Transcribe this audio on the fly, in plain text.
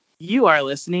You are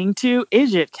listening to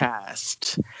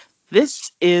IdjitCast.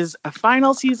 This is a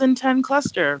final season 10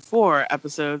 cluster for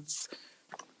episodes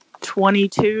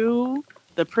 22,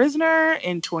 The Prisoner,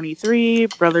 and 23,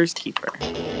 Brother's Keeper.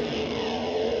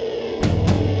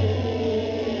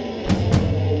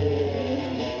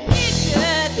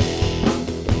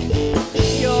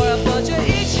 You're a bunch of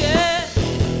idiots.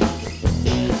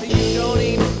 You don't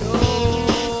even know.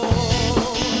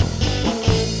 But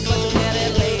you'll get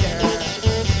it later.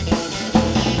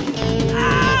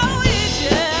 Oh,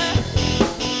 idiot.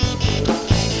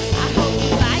 I hope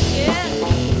you like it.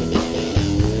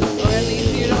 Or at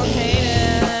least you don't hate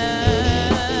it.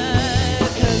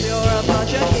 'Cause you're a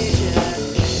bunch of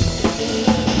idiots.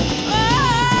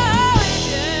 Oh,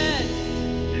 idiot.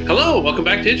 Hello, welcome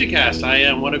back to IdjitCast. I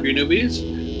am one of your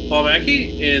newbies, Paul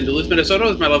Mackey, in Duluth, Minnesota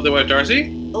with my lovely wife, Darcy.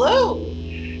 Hello.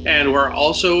 And we're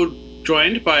also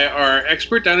joined by our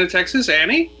expert down in Texas,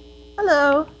 Annie.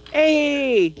 Hello.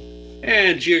 Hey!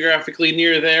 And geographically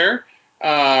near there,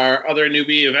 our other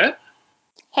newbie, Yvette.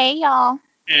 Hey, y'all.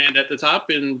 And at the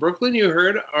top in Brooklyn, you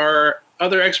heard our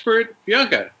other expert,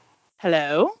 Bianca.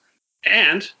 Hello.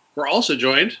 And we're also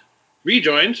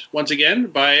rejoined once again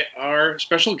by our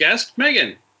special guest,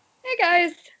 Megan. Hey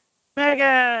guys.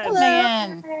 Megan! Hello.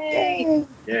 Megan. Hey.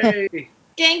 Yay.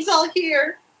 Gang's all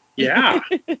here. Yeah.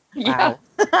 Yeah.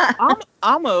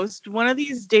 Almost. One of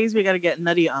these days we gotta get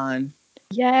Nutty on.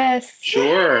 Yes.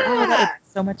 Sure. Oh, that would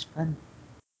be so much fun.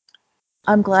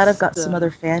 I'm glad I've got some other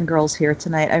fangirls here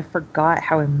tonight. I forgot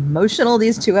how emotional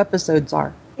these 2 episodes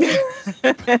are.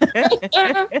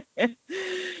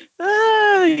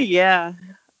 Yeah.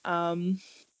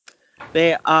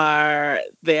 They are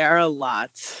a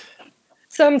lot.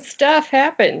 Some stuff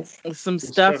happens. Some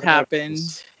stuff happened.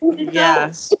 It Yeah.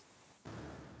 does.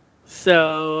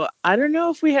 So I don't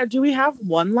know if do we have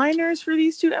one-liners for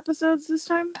these 2 episodes this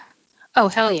time? Oh,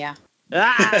 hell yeah.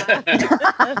 Ah!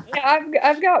 Yeah,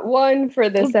 I've got one for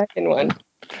the second one.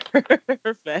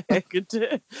 Perfect.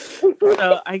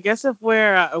 So I guess if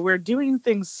we're doing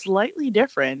things slightly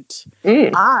different,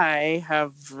 Mm. I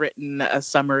have written a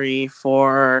summary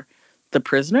for The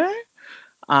Prisoner,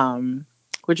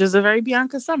 which is a very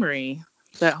Bianca summary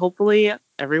that hopefully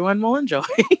everyone will enjoy.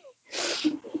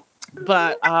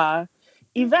 But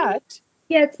Yvette,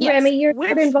 Yes, Yes. Remy, you're which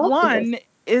not involved in one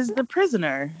is The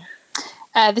Prisoner?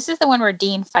 This is the one where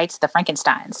Dean fights the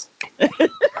Frankensteins.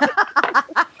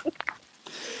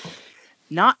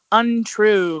 Not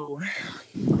untrue.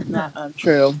 Not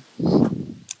untrue.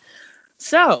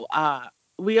 So,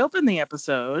 we open the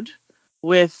episode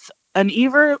with an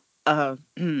evil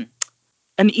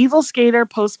skater,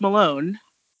 Post Malone,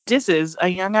 disses a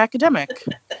young academic,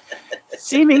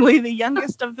 seemingly the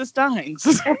youngest of the Steins.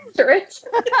 this. Accurate.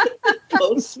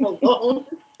 Post Malone.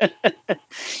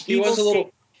 He was a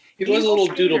little skater.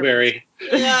 doodleberry.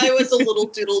 Yeah, I was a little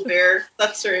doodle bear.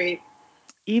 That's right.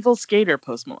 Evil skater,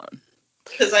 Post Malone.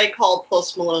 Because I called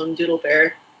Post Malone Doodle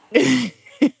Bear. Yeah.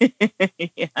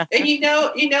 And you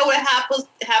know what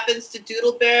happens to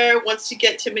Doodle Bear once you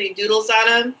get too many doodles on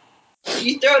him?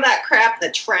 You throw that crap in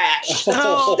the trash.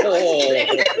 Wow.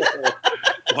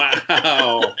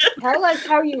 Tell us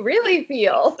how you really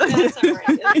feel. That's all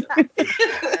right. That's all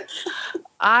right.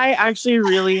 I actually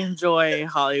really enjoy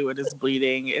Hollywood is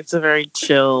Bleeding. It's a very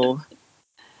chill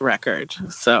record.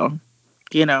 So,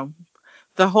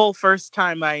 the whole first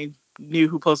time I knew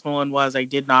who Post Malone was, I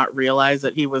did not realize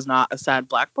that he was not a sad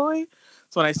black boy.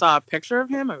 So when I saw a picture of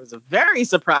him, I was very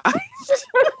surprised.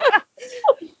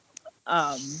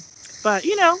 But,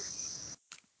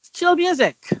 chill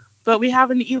music. But we have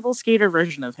an evil skater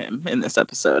version of him in this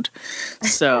episode.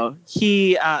 So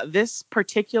this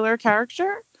particular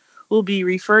character will be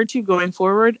referred to going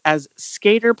forward as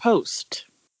Skater Post.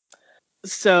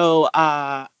 So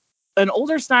an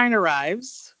older Stein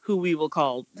arrives, who we will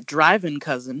call Driving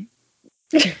Cousin,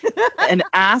 and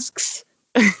asks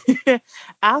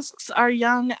our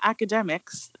young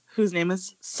academics, whose name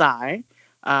is Sai,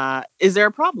 is there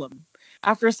a problem?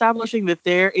 After establishing that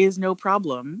there is no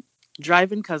problem,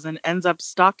 Driving Cousin ends up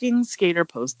stalking Skater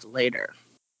Post later.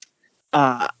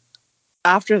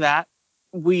 After that,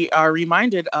 we are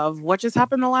reminded of what just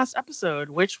happened in the last episode,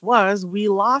 which was we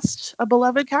lost a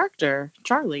beloved character,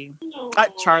 Charlie.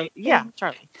 Charlie. Yeah.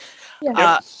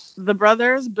 The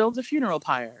brothers build a funeral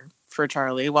pyre for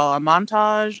Charlie while a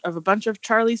montage of a bunch of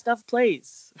Charlie stuff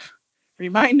plays,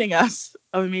 reminding us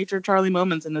of major Charlie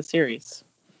moments in the series.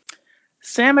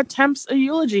 Sam attempts a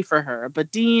eulogy for her,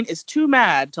 but Dean is too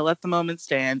mad to let the moment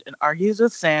stand and argues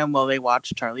with Sam while they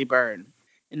watch Charlie burn.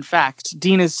 In fact,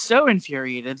 Dean is so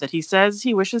infuriated that he says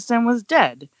he wishes Sam was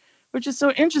dead, which is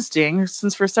so interesting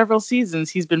since for several seasons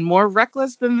he's been more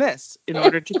reckless than this in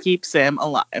order to keep Sam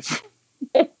alive.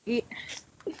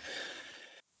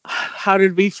 How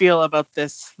did we feel about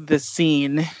this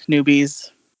scene,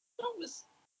 newbies?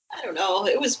 I don't know.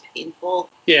 It was painful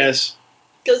Yes.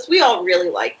 because we all really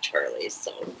like Charlie.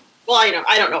 So, well, I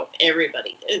don't know if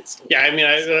everybody did. Yeah, I mean,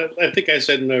 I think I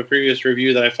said in the previous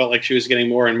review that I felt like she was getting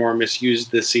more and more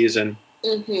misused this season.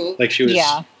 Mm-hmm. Like she was,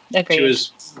 Yeah, agreed. she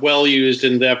was well used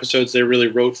in the episodes they really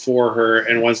wrote for her,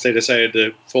 and once they decided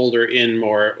to fold her in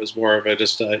more, it was more of a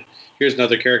just here's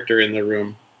another character in the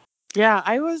room. Yeah,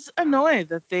 I was annoyed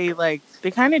that they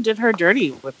kind of did her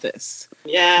dirty with this.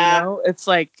 Yeah. You know, it's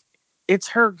like it's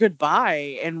her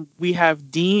goodbye, and we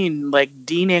have Dean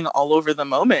deaning all over the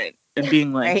moment and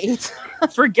being like, Right.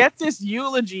 forget this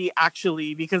eulogy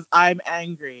actually because I'm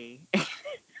angry.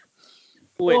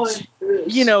 Which,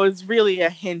 you know, is really a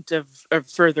hint of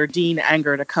further Dean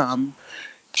anger to come.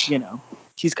 You know,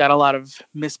 he's got a lot of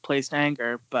misplaced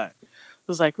anger, but it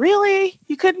was like, really?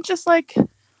 You couldn't just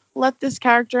let this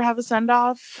character have a send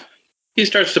off? He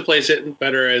starts to place it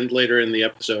better and later in the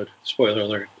episode. Spoiler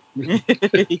alert. Yeah.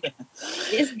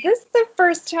 Is this the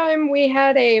first time we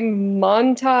had a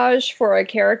montage for a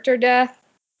character death?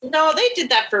 No, they did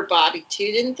that for Bobby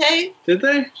too, didn't they? Did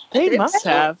they? They Did must they?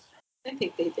 have. I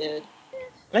think they did.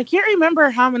 I can't remember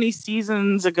how many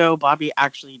seasons ago Bobby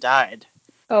actually died.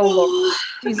 Oh, Lord.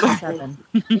 Season 7.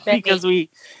 Because we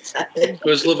It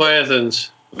was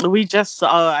Leviathans. just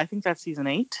saw, I think that's season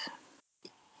 8,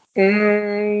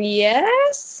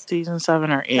 Yes? season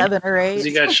 7 or 8. 7 or 8. Because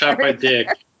he got shot by Dick.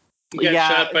 He got Yeah,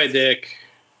 shot by Dick.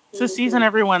 It's a season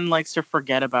everyone likes to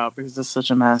forget about because it's such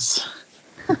a mess.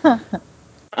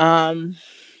 All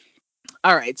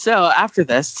right, so after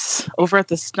this, over at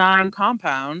the Stein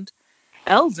compound,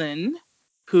 Eldon,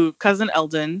 cousin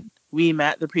Eldon, we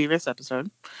met the previous episode.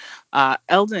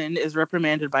 Eldon is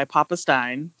reprimanded by Papa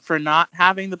Stein for not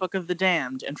having the Book of the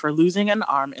Damned and for losing an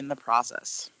arm in the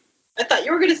process. I thought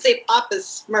you were going to say Papa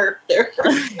Smurf there for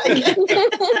a second.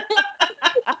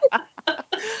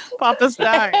 Papa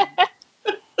Stein.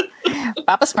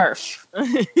 Papa Smurf.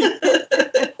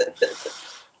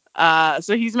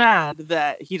 So he's mad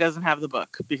that he doesn't have the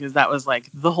book because that was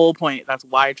the whole point. That's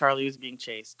why Charlie was being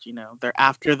chased. You know, they're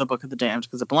after the Book of the Damned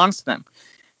because it belongs to them.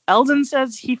 Eldon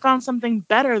says he found something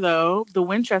better, though. The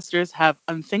Winchesters have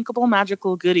unthinkable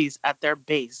magical goodies at their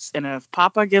base, and if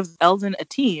Papa gives Eldon a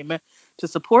team to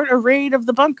support a raid of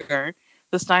the bunker,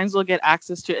 the Steins will get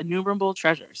access to innumerable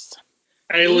treasures.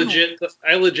 I legit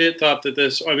thought that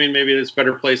this. I mean, maybe it's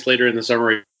better placed later in the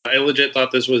summary. I legit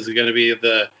thought this was going to be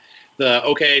the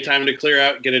okay, time to clear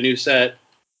out, get a new set.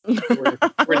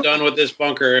 We're done with this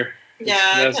bunker. Yeah,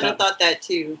 I kind of thought that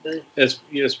too, but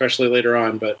especially later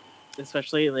on. But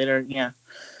especially later, yeah.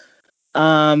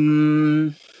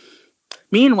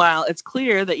 Meanwhile, it's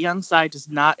clear that young Cy does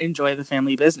not enjoy the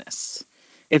family business.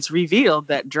 It's revealed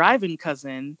that Drive-In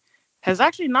Cousin has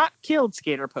actually not killed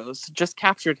Skater Post, just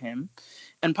captured him.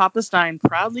 And Papa Stein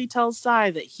proudly tells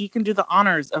Cy that he can do the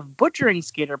honors of butchering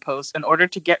Skater Post in order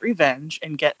to get revenge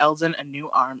and get Eldon a new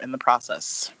arm in the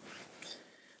process.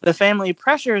 The family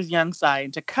pressures young Cy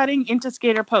into cutting into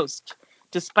Skater Post,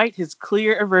 despite his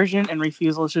clear aversion and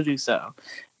refusal to do so.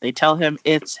 They tell him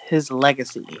it's his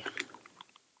legacy.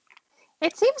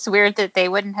 It seems weird that they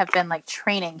wouldn't have been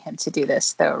training him to do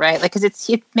this, though, right? Because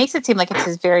it makes it seem like it's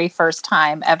his very first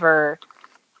time ever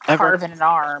carving an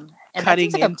arm and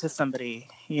cutting that seems into somebody.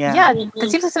 Yeah. Yeah,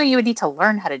 that seems like something you would need to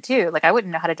learn how to do. I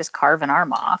wouldn't know how to just carve an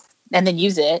arm off and then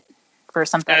use it for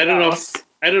something else.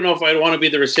 I don't know if I'd want to be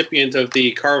the recipient of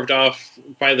the carved off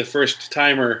by the first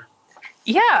timer.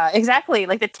 Yeah, exactly.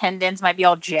 The tendons might be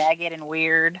all jagged and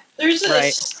weird. There's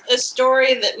a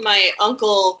story that my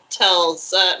uncle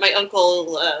tells, my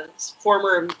uncle,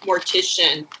 former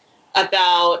mortician,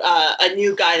 about a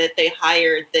new guy that they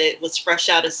hired that was fresh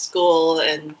out of school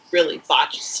and really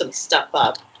botched some stuff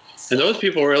up. And those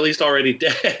people were at least already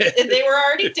dead. And they were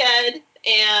already dead.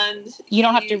 And you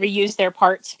don't have to reuse their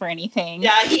parts for anything.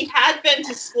 Yeah, he had been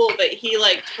to school, but he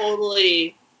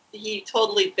totally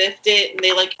biffed it, and they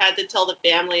had to tell the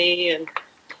family, and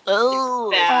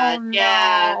oh, bad. Oh,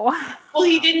 yeah. no. Well,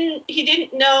 he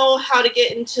didn't know how to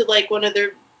get into one of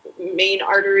their main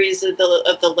arteries of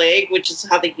the leg, which is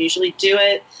how they usually do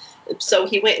it. So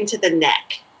he went into the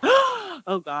neck.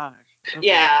 Oh gosh. Okay.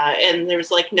 Yeah, and there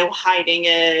was no hiding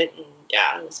it. And,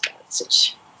 yeah, it was bad.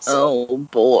 Oh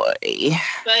boy.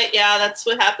 But yeah, that's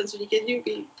what happens when you get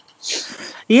newbie.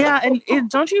 Yeah, and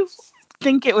don't you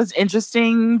think it was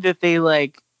interesting that they were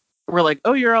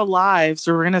oh, you're alive,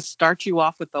 so we're gonna start you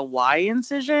off with a Y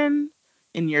incision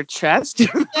in your chest? Yeah,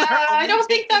 I don't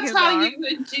think that's how you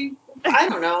would do. I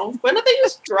don't know. Why don't they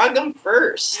just drug them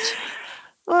first?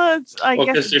 Well, I Well,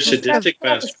 guess because they're it's just sadistic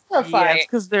Have a bastards. sword yeah, fight. it's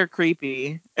because they're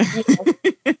creepy. Yeah.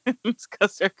 It's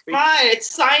because they're creepy. Fine,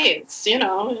 it's science,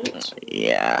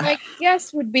 Yeah. My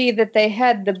guess would be that they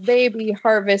had the baby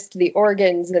harvest the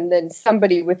organs and then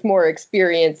somebody with more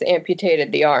experience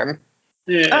amputated the arm.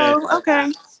 Yeah, Oh,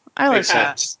 okay. I like makes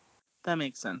that. sense. That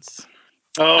makes sense.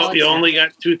 Oh, I'll you accept. only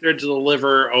got 2/3 of the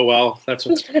liver. Oh well, that's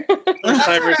what's. That's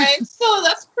all right. So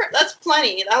that's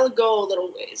plenty. That'll go a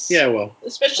little ways. Yeah, well,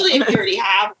 Especially if you already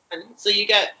have one. So you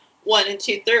got 1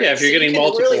 2/3. Yeah, if you're so getting you can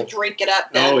multiple. really drink it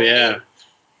up then. Oh yeah.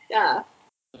 Yeah.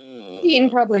 Dean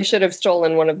probably should have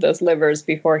stolen one of those livers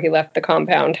before he left the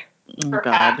compound. Oh,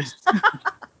 God.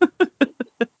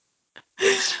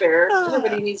 Spare.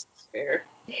 Everybody needs a spare.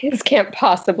 His can't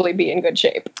possibly be in good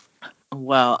shape.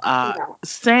 Well, No.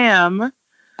 Sam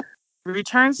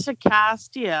returns to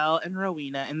Castiel and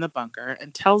Rowena in the bunker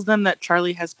and tells them that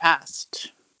Charlie has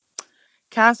passed.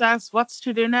 Cass asks what's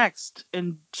to do next,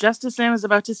 and just as Sam is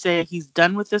about to say he's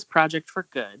done with this project for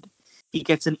good, he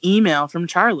gets an email from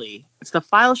Charlie. It's the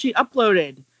file she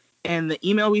uploaded, and the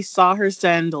email we saw her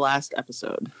send last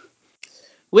episode.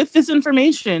 With this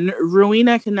information,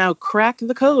 Rowena can now crack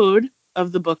the code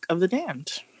of the Book of the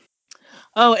Damned.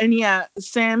 Oh, and yeah,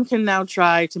 Sam can now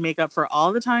try to make up for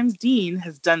all the times Dean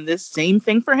has done this same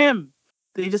thing for him.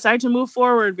 They decide to move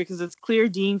forward because it's clear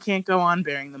Dean can't go on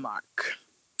bearing the mark.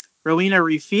 Rowena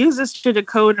refuses to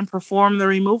decode and perform the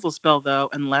removal spell, though,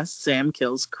 unless Sam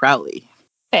kills Crowley.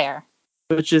 Fair.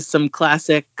 Which is some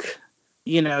classic,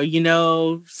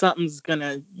 something's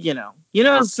gonna,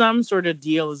 some sort of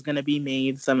deal is gonna be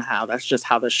made somehow. That's just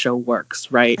how the show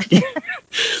works, right?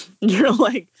 You're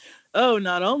like, oh,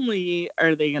 not only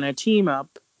are they gonna team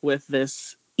up with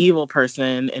this evil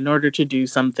person in order to do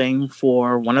something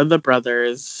for one of the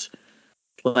brothers,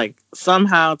 like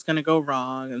somehow it's gonna go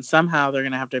wrong, and somehow they're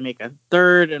gonna have to make a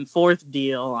third and fourth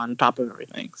deal on top of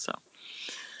everything. So,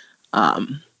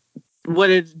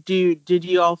 did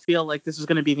you all feel like this was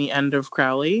going to be the end of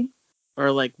Crowley,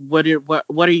 or like what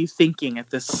are you thinking at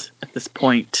this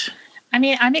point? I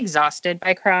mean, I'm exhausted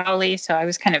by Crowley, so I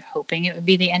was kind of hoping it would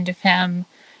be the end of him.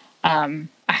 I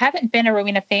haven't been a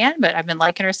Rowena fan, but I've been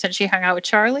liking her since she hung out with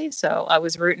Charlie, so I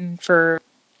was rooting for,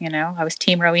 I was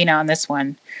Team Rowena on this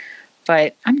one.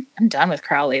 But I'm done with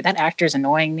Crowley. That actor's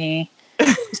annoying me.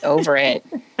 He's over it.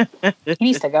 He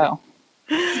needs to go.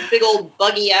 Big old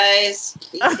buggy eyes.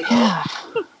 He needs to go.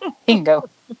 He can go.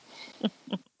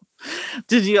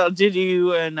 Did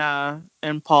you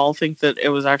and Paul think that it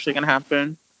was actually going to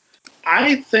happen?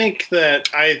 I think that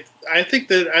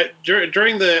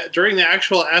during the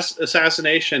actual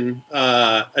assassination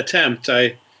attempt,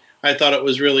 I thought it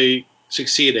was really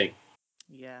succeeding.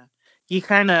 Yeah, you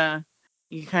kind of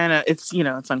it's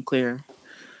it's unclear,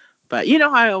 but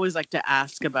I always like to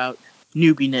ask about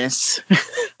newbiness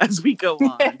as we go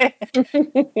on.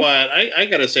 But I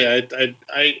gotta say,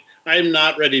 I'm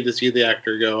not ready to see the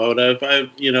actor go.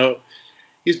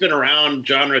 He's been around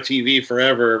genre TV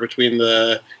forever, between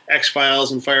the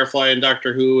X-Files and Firefly and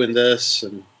Doctor Who and this.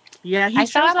 And yeah, he I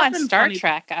saw shows him up on in Star funny,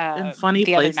 Trek in funny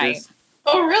the places. other night.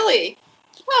 Oh, really?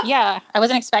 Huh. Yeah, I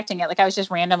wasn't expecting it. Like I was just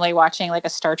randomly watching like a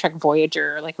Star Trek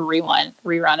Voyager like rerun,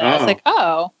 and I was like,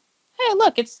 oh, hey,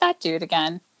 look, it's that dude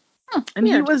again. And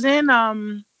weird. he was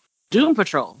in Doom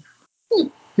Patrol,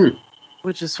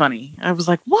 which is funny. I was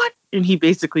like, what? And he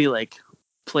basically like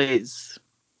plays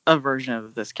a version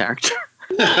of this character.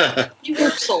 Yeah, he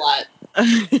works a lot.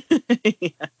 Yeah.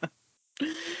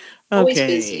 Always Okay.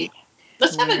 busy.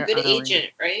 Must have a Where good are we?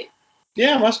 agent, right?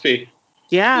 yeah, must be.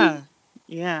 Yeah.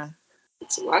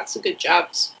 It's lots of good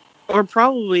jobs. Or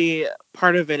probably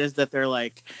part of it is that they're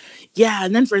like, yeah,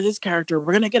 and then for this character,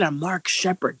 we're going to get a Mark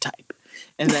Shepard type.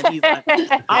 And then he's like,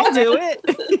 I'll do it.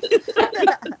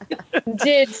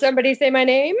 Did somebody say my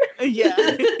name? Yeah.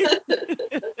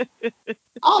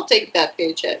 I'll take that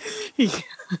paycheck.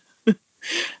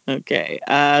 Okay.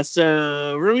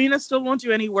 So Rowena still won't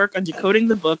do any work on decoding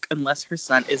the book unless her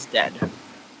son is dead.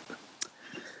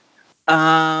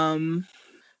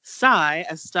 Sai,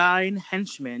 a Stein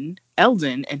henchman,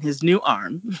 Eldon, and his new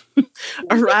arm,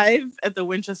 arrive at the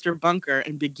Winchester bunker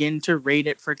and begin to raid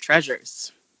it for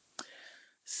treasures.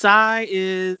 Sai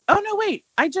is... Oh, no, wait.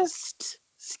 I just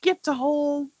skipped a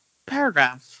whole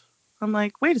paragraph. I'm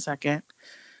like, wait a second.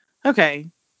 Okay.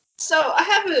 So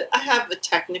I have a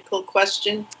technical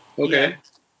question. Okay. Yeah.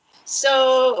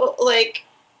 So, like,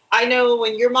 I know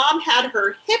when your mom had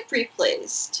her hip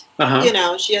replaced,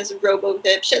 she has a robo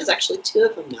hip. She has actually 2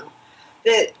 of them now.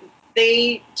 That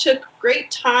they took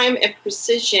great time and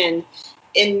precision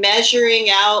in measuring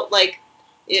out, like,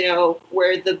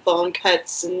 where the bone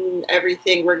cuts and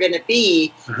everything were going to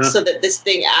be, so that this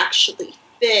thing actually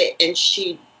fit and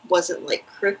she wasn't like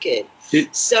crooked.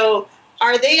 So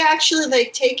are they actually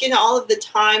like taking all of the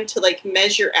time to like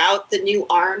measure out the new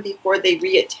arm before they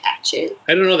reattach it?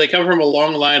 I don't know. They come from a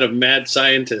long line of mad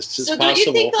scientists. It's so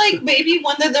possible. Don't you think like maybe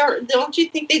don't you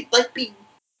think they'd like be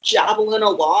jobbling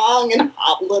along and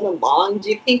hobbling along?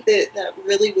 Do you think that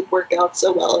really would work out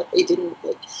so well if they didn't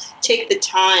like take the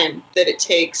time that it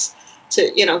takes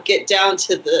to get down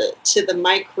to the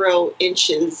micro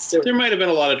inches? There might have been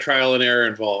a lot of trial and error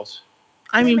involved.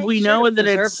 I mean, we know that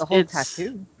preserve it's the whole it's.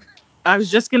 tattoo. I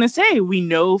was just gonna say we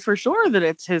know for sure that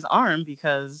it's his arm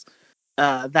because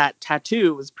that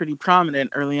tattoo was pretty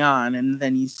prominent early on, and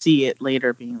then you see it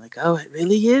later being like, oh, it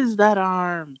really is that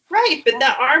arm. Right, but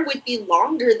that arm would be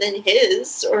longer than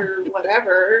his or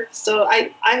whatever. So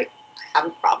I have a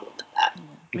problem with that.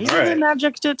 Maybe they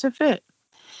magicked it to fit.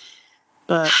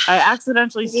 But I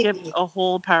accidentally skipped a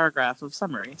whole paragraph of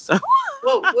summary. So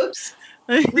whoa, whoops.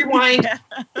 Rewind.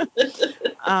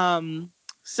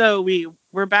 So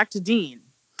we're back to Dean.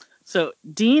 So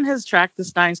Dean has tracked the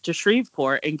Steins to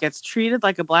Shreveport and gets treated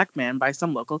like a black man by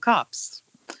some local cops.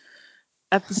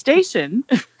 At the station,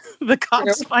 the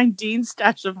cops find Dean's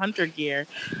stash of hunter gear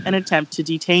and attempt to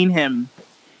detain him.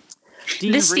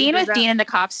 The scene with Dean and the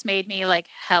cops made me like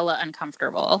hella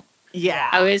uncomfortable. Yeah.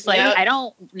 I was like, Yep. I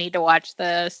don't need to watch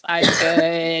this. I'm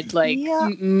good. Like,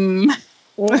 Yeah.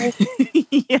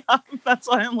 Yeah, that's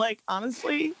why I'm like,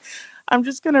 honestly, I'm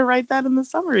just going to write that in the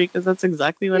summary because that's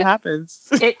exactly what happens.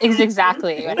 It is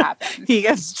exactly what happens. He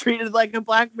gets treated like a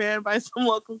black man by some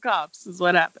local cops is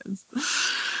what happens.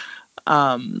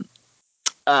 At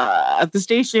the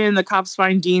station, the cops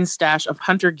find Dean's stash of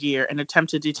hunter gear and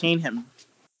attempt to detain him.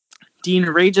 Dean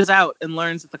rages out and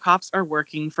learns that the cops are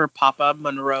working for Papa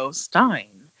Monroe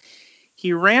Stein.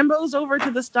 He rambos over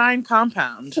to the Stein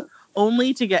compound,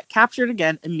 only to get captured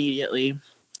again immediately.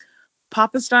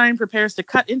 Papa Stein prepares to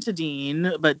cut into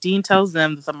Dean, but Dean tells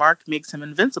them that the mark makes him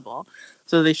invincible,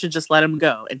 so they should just let him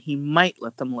go, and he might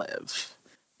let them live.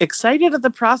 Excited at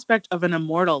the prospect of an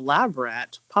immortal lab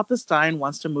rat, Papa Stein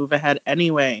wants to move ahead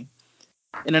anyway.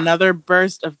 In another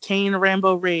burst of Kane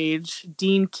Rambo rage,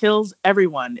 Dean kills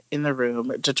everyone in the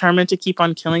room, determined to keep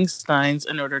on killing Steins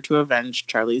in order to avenge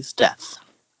Charlie's death.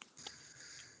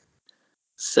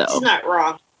 So He's not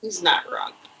wrong.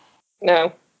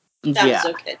 No. That was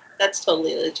okay. That's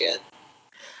totally legit.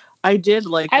 I did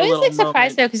like I the was little like surprised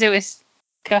moment. though because it was.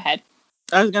 Go ahead.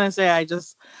 I was gonna say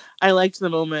I liked the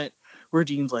moment where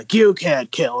Dean's like, "You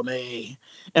can't kill me,"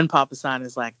 and Papa San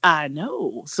is like, "I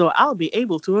know, so I'll be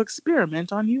able to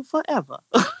experiment on you forever."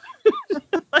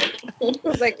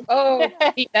 Like, oh,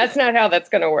 that's not how that's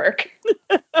going to work.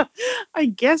 I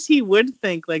guess he would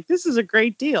think like this is a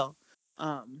great deal.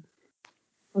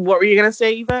 What were you gonna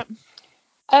say, Yvette?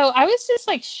 Oh, I was just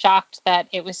like shocked that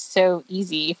it was so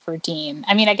easy for Dean.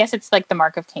 I mean, I guess it's like the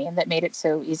mark of Cain that made it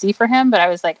so easy for him, but I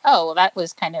was like, oh, well, that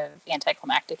was kind of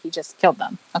anticlimactic. He just killed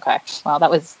them. Okay, well,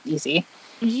 that was easy.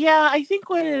 Yeah, I think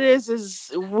what it is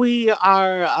we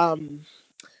are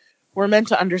we're meant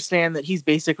to understand that he's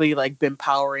basically like been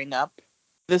powering up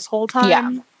this whole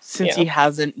time since he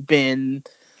hasn't been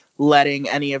letting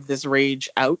any of this rage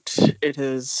out.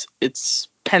 It's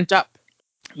pent up,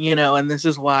 and this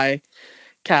is why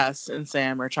Cass and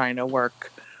Sam are trying to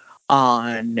work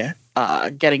on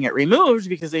getting it removed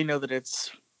because they know that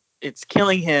it's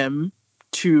killing him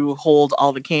to hold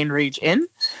all the Kane rage in.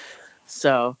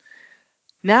 So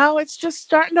now it's just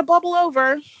starting to bubble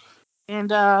over,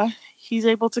 and he's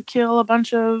able to kill a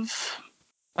bunch of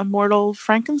immortal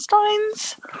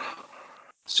Frankensteins.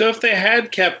 So if they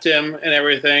had kept him and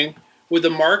everything, would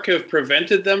the mark have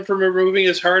prevented them from removing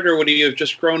his heart, or would he have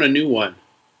just grown a new one?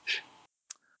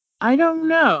 I don't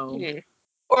know.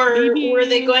 Or Maybe... were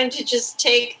they going to just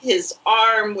take his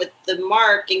arm with the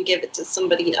mark and give it to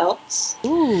somebody else?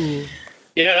 Ooh.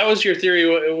 Yeah, that was your theory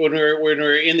when we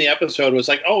were in the episode. Was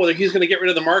like, oh, well, he's going to get rid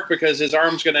of the mark because his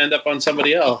arm's going to end up on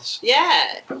somebody else.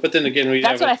 Yeah. But then again,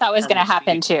 that's what I thought was going to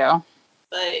happen too.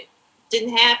 But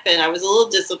didn't happen. I was a little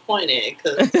disappointed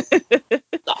because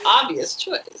the obvious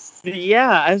choice.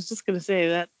 Yeah, I was just going to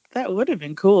say that would have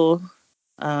been cool.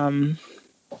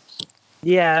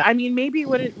 Yeah, I mean, maybe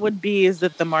what it would be is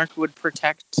that the mark would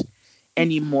protect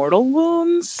any mortal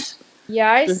wounds.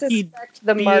 Yeah, I So suspect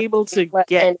the be mark able to let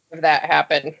get any of that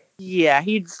happen. Yeah,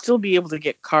 he'd still be able to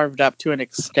get carved up to an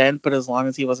extent, but as long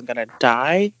as he wasn't going to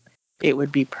die, it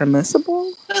would be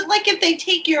permissible. But like, if they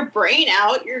take your brain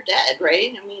out, you're dead,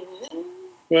 right? I mean,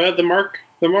 well, the mark.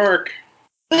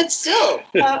 But still,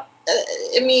 I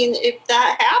mean, if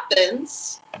that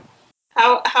happens,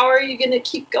 How are you going to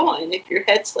keep going if your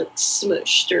head's like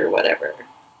smushed or whatever?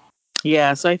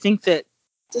 Yeah, so I think that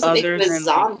Doesn't make other him a than like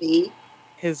zombie.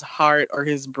 his heart or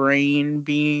his brain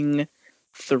being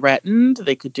threatened,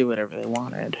 they could do whatever they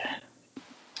wanted.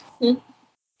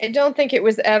 I don't think it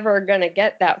was ever going to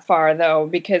get that far, though,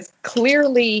 because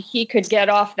clearly he could get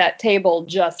off that table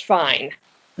just fine.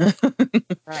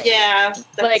 Right. Yeah,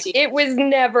 Like, it was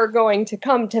never going to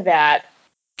come to that.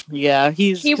 Yeah,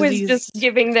 He was just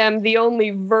giving them the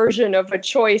only version of a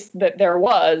choice that there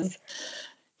was.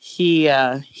 He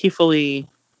fully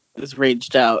is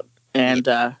raged out.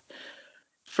 And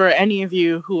for any of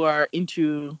you who are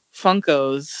into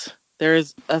Funkos,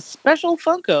 there's a special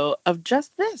Funko of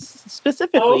just this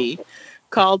specifically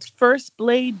called First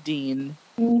Blade Dean,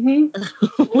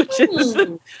 which is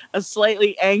a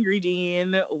slightly angry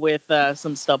Dean with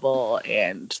some stubble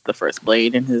and the first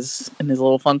blade in his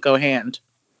little Funko hand.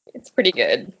 It's pretty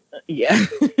good. Yeah.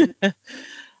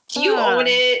 Do you own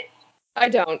it? I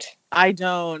don't. I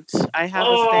don't. I have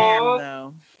a stand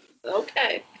though.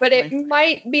 Okay. But it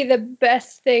might be the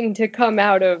best thing to come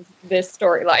out of this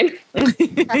storyline.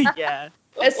 Yeah.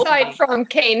 Aside from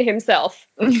Kane himself.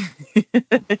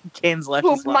 Kane's left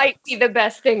who is might be the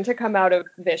best thing to come out of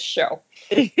this show.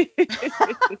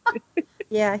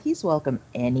 Yeah, he's welcome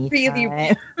anytime.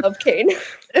 Really love Kane.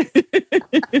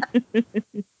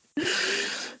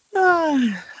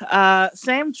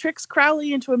 Sam tricks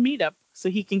Crowley into a meetup so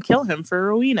he can kill him for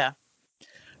Rowena.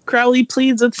 Crowley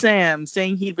pleads with Sam,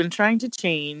 saying he'd been trying to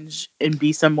change and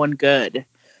be someone good.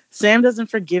 Sam doesn't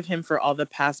forgive him for all the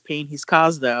past pain he's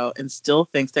caused, though, and still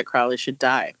thinks that Crowley should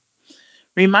die.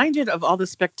 Reminded of all the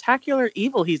spectacular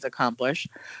evil he's accomplished,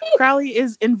 Crowley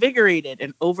is invigorated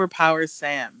and overpowers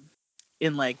Sam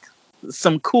in like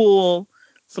some cool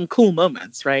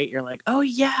moments, right? You're like, oh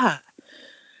yeah,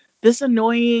 this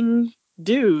annoying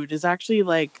dude is actually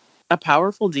like a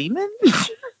powerful demon.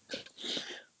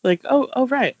 Like, oh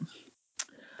right.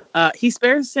 He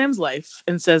spares Sam's life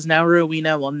and says now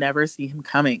Rowena will never see him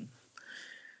coming.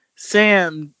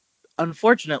 Sam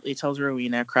unfortunately tells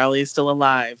Rowena Crowley is still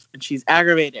alive and she's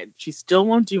aggravated. She still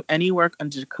won't do any work on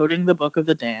decoding the Book of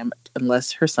the Damned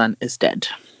unless her son is dead.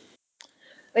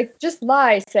 Like, just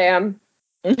lie, Sam.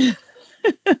 Right?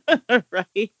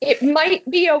 It might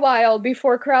be a while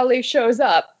before Crowley shows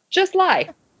up. Just lie.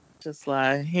 Just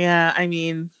lie. Yeah, I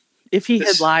mean, if he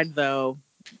had lied, though,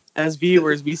 as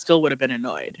viewers, we still would have been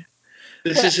annoyed.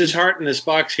 This is his heart in this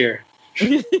box here.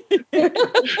 We'd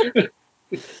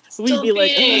be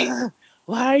like,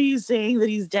 why are you saying that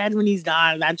he's dead when he's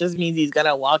not? That just means he's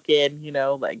gonna walk in,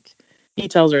 like he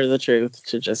tells her the truth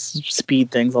to just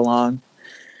speed things along.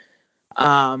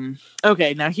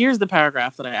 Okay, now here's the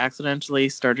paragraph that I accidentally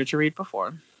started to read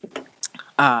before.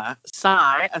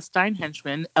 Sai, a Stein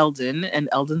henchman, Eldon, and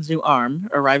Eldon's new arm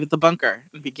arrive at the bunker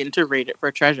and begin to raid it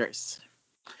for treasures.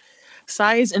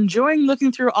 Sai is enjoying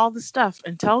looking through all the stuff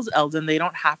and tells Eldon they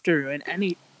don't have to ruin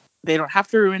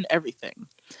everything.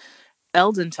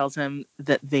 Eldon tells him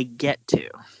that they get to.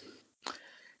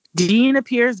 Dean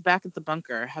appears back at the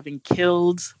bunker, having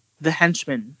killed the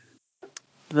henchman,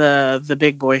 the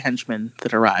big boy henchman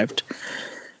that arrived.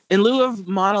 In lieu of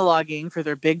monologuing for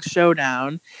their big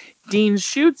showdown, Dean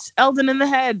shoots Eldon in the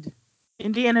head,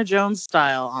 Indiana Jones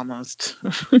style almost.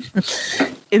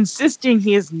 Insisting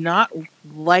he is not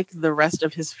like the rest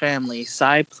of his family,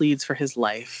 Sai pleads for his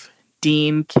life.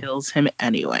 Dean kills him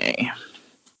anyway.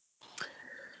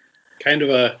 Kind of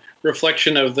a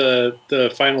reflection of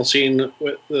the final scene,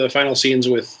 with the final scenes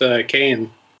with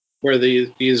Kane, where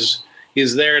he's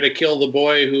there to kill the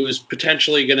boy who's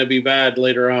potentially going to be bad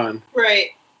later on. Right.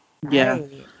 Yeah.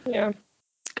 Right. Yeah.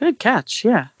 Good catch.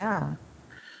 Yeah. Yeah.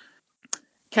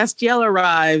 Castiel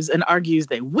arrives and argues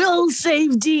they will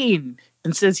save Dean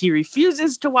and says he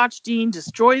refuses to watch Dean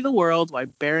destroy the world while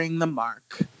bearing the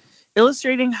mark.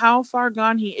 Illustrating how far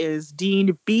gone he is,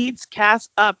 Dean beats Cass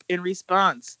up in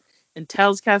response and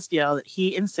tells Castiel that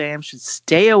he and Sam should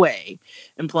stay away,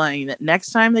 implying that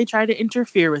next time they try to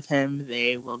interfere with him,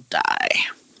 they will die.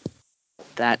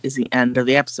 That is the end of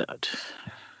the episode.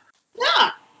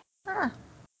 Yeah.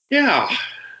 Yeah.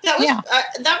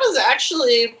 That was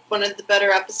actually one of the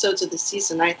better episodes of the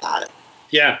season, I thought.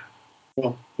 Yeah.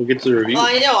 Well, we'll get to the review. Well,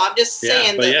 I know. I'm just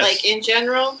saying that, yes. like, in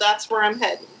general, that's where I'm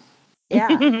heading.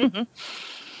 Yeah.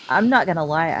 I'm not gonna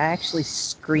lie, I actually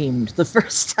screamed the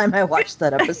first time I watched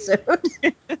that episode.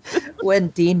 When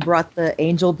Dean brought the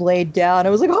angel blade down, I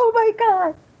was like, oh my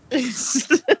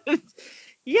god.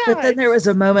 Yeah. But then there was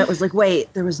a moment, was like,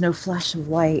 wait, there was no flash of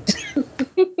light.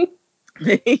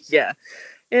 Yeah.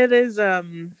 It is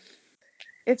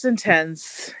it's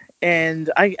intense, and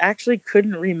I actually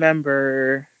couldn't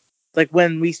remember Like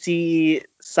when we see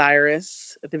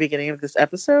Cyrus at the beginning of this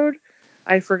episode,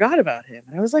 I forgot about him.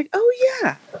 And I was like, oh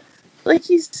yeah. Like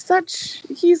he's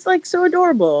like so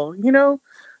adorable, you know?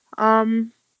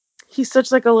 He's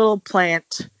such like a little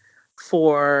plant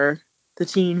for the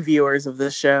teen viewers of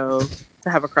this show to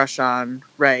have a crush on,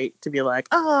 right? To be like,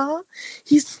 oh,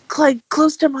 he's like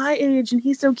close to my age and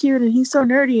he's so cute and he's so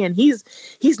nerdy and he's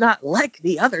not like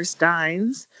the other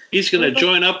Steins. He's going to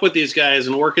join up with these guys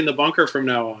and work in the bunker from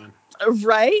now on.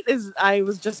 Right? I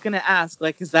was just gonna ask,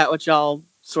 like, is that what y'all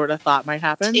sort of thought might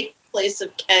happen? Take place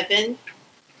of Kevin.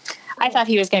 I thought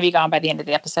he was going to be gone by the end of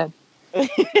the episode.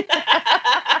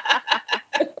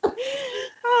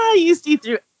 You see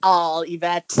through all,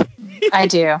 Yvette. I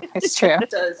do. It's true.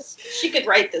 Does she could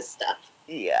write this stuff?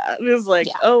 Yeah, it was like,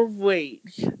 Yeah. oh wait,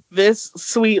 this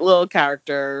sweet little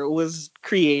character was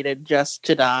created just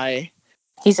to die.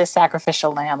 He's a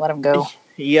sacrificial lamb. Let him go.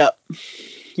 Yep,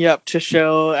 to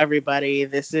show everybody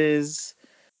this is,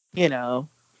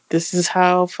 this is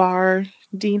how far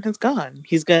Dean has gone.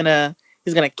 He's gonna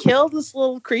kill this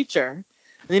little creature,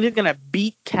 and then he's gonna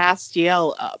beat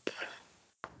Castiel up.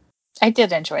 I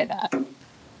did enjoy that.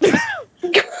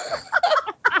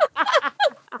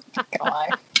 Gonna lie.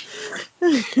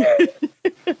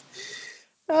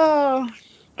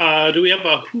 Oh, Do we have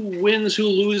a who wins, who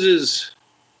loses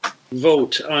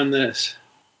vote on this?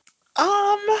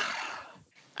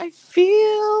 I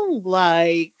feel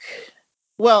like,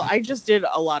 well, I just did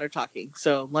a lot of talking,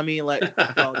 so let me let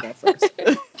y'all go first.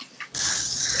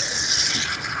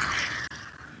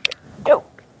 No.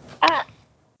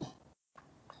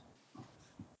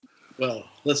 Well,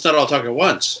 let's not all talk at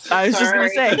once. I was just gonna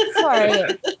say,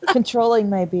 Sorry.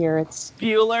 Controlling my beer. It's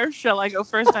Bueller, shall I go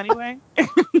first anyway?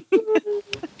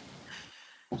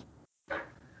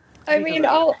 I mean,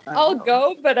 I'll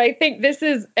go, but I think this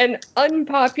is an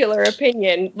unpopular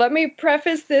opinion. Let me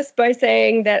preface this by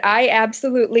saying that I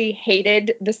absolutely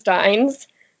hated the Steins.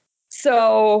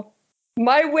 So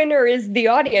my winner is the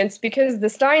audience because the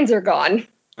Steins are gone.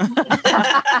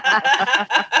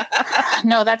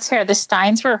 No, that's fair. The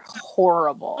Steins were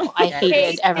horrible. I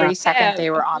hated every hate second them. they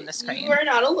were on the You screen. are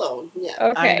not alone. Yeah.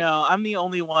 Okay. I know, I'm the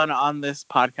only one on this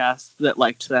podcast that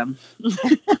liked them.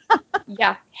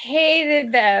 Yeah,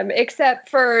 hated them, except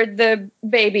for the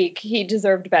baby. He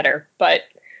deserved better, but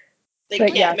They But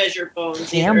can't yeah. measure bones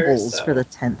Campbell's either. for the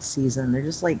 10th season. They're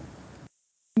just like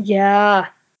yeah,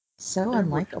 so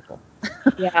unlikable.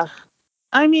 yeah.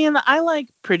 I mean, I like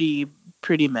pretty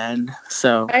men,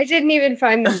 so I didn't even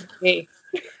find them pretty.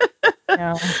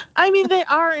 No. I mean, they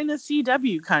are in a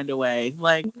CW kind of way,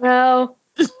 like. No,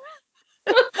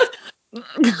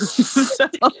 So,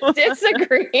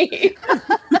 disagree.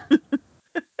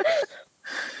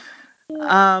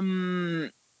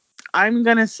 I'm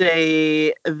gonna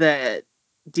say that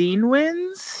Dean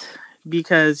wins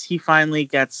because he finally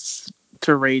gets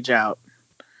to rage out.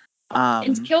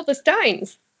 And kill the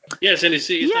Steins. Yes, and he's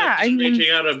Yeah, not I just mean-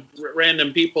 reaching out at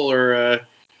random people or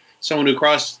someone who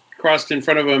crossed in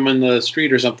front of him in the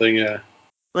street or something.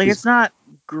 Like, it's not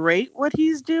great what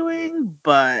he's doing,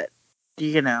 but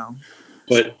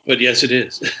But yes, it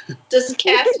is. Does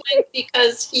Cass win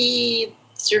because he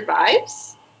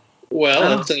survives?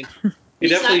 Well, Oh. he He's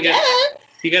definitely not dead.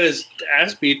 he got his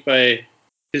ass beat by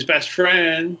his best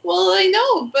friend. Well, I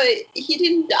know, but he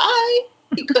didn't die.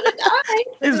 He could have died.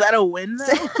 Is that a win though?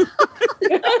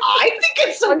 I think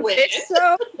it's a win.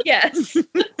 So, yes.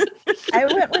 I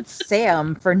went with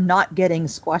Sam for not getting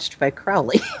squashed by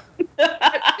Crowley.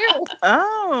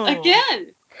 Oh,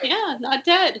 Again, yeah, not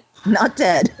dead. Not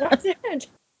dead. Not dead.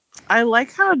 I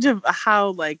like how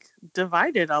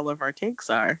divided all of our takes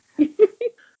are.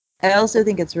 I also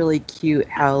think it's really cute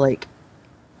how like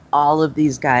all of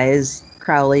these guys,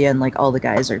 Crowley and like all the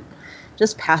guys are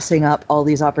just passing up all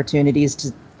these opportunities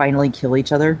to finally kill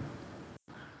each other.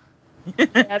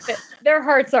 Yeah, their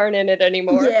hearts aren't in it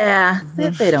anymore. Yeah,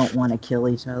 they don't want to kill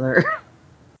each other.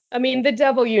 I mean, the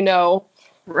devil you know.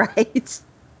 Right?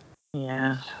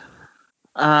 Yeah.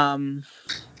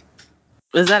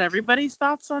 Is that everybody's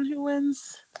thoughts on who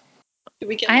wins? Do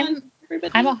we get I'm- one?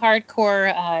 Everybody? I'm a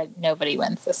hardcore nobody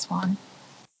wins this one.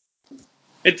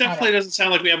 It definitely doesn't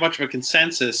sound like we have much of a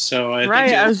consensus. So I Right,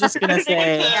 think I was just gonna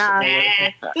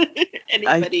say.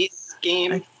 Anybody's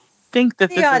game. I think that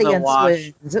The this is a audience wash.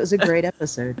 wins. It was a great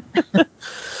episode.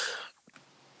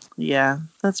 Yeah,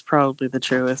 that's probably the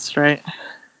truest, right?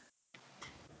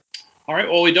 All right.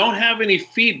 Well, we don't have any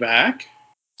feedback,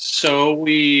 so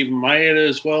we might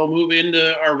as well move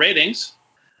into our ratings.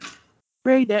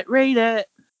 Rate it.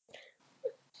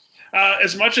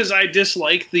 As much as I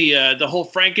dislike the whole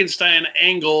Frankenstein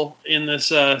angle in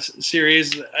this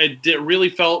series, really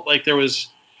felt like there was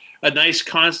a nice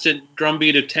constant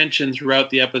drumbeat of tension throughout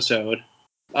the episode.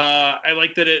 I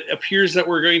like that it appears that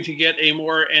we're going to get a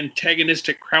more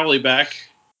antagonistic Crowley back.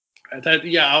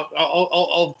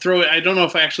 I'll throw it. I don't know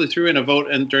if I actually threw in a vote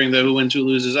and during the Who Wins Who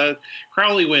Loses.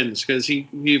 Crowley wins because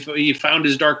he found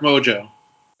his dark mojo.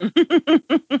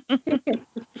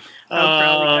 Crowley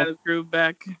got his groove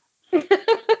back.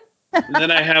 And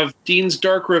then I have Dean's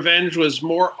Dark Revenge was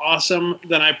more awesome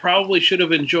than I probably should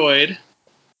have enjoyed,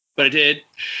 but I did.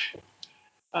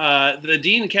 The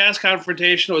Dean Cass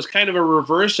confrontation was kind of a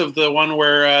reverse of the one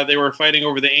where they were fighting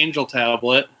over the Angel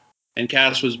Tablet, and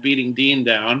Cass was beating Dean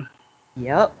down.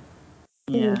 Yep.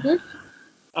 Yeah. Mm-hmm.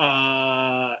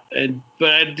 But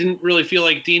I didn't really feel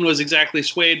like Dean was exactly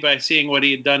swayed by seeing what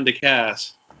he had done to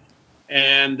Cass.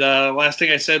 And last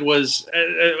thing I said was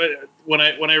when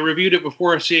I reviewed it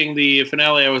before seeing the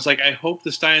finale, I was like, I hope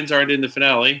the Steins aren't in the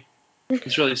finale.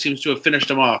 This really seems to have finished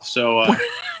them off. So,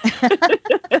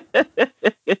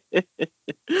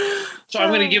 so I'm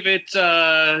going to give it.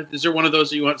 Is there one of those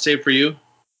that you want to save for you?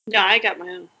 No, I got my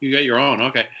own. You got your own.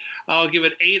 Okay, I'll give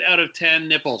it 8 out of 10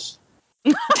 nipples.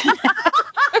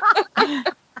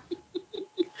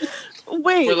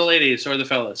 Wait. For the ladies or the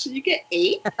fellas. Did you get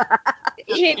 8?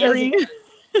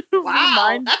 Wow,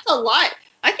 Remind- that's a lot.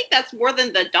 I think that's more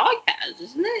than the dog has,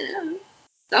 isn't it?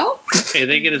 No? Hey,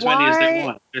 they get as many as they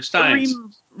want. They're Steins.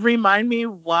 Remind me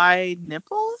why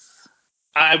nipples?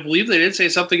 I believe they did say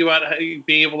something about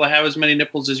being able to have as many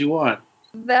nipples as you want.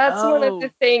 That's one of the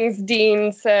things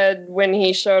Dean said when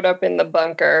he showed up in the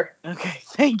bunker. Okay,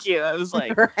 thank you. I was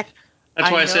like, Right. That's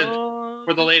why I said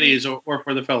for the ladies or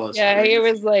for the fellas. Yeah, he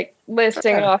was like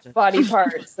listing off body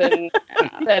parts and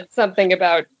said something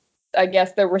about, I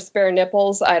guess there were spare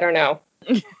nipples. I don't know.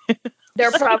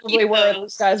 There probably were.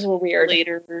 Those guys were weird.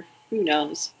 Later, who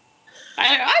knows?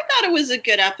 I thought it was a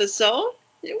good episode.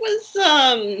 It was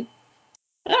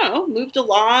I don't know, moved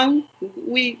along.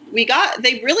 They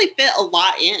really fit a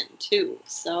lot in too.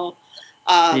 So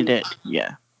they did,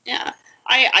 yeah. Yeah.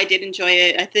 I did enjoy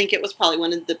it. I think it was probably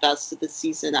one of the best of the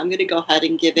season. I'm going to go ahead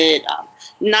and give it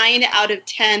 9 out of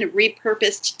 10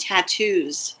 repurposed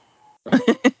tattoos.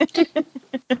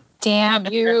 Damn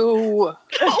you.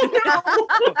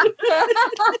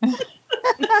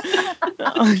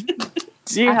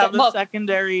 Do you have a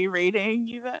secondary rating,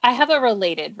 Eva? I have a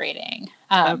related rating.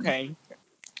 Okay.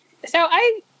 So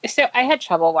I had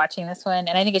trouble watching this one,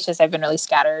 and I think it's just I've been really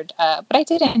scattered, but I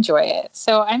did enjoy it.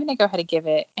 So I'm going to go ahead and give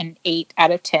it an 8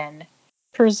 out of 10.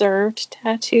 Preserved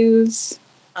tattoos. It's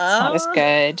not as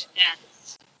good.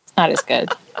 Yes. It's not as good.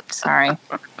 Sorry.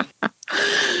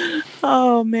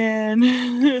 Oh,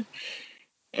 man.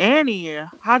 Annie,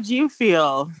 how'd you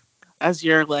feel as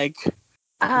your,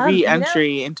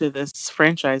 re-entry into this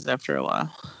franchise after a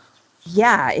while?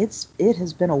 Yeah, it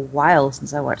has been a while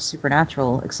since I watched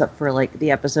Supernatural, except for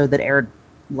the episode that aired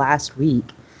last week,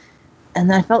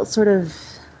 and I felt sort of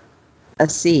a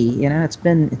C. It's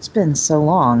been so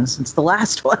long since the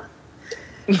last one.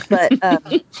 But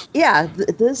yeah,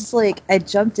 this I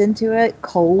jumped into it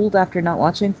cold after not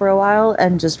watching for a while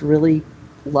and just really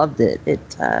loved it.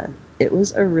 It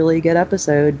was a really good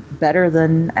episode, better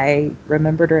than I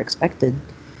remembered or expected.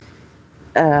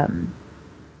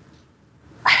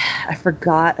 I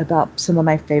forgot about some of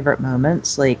my favorite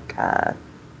moments, like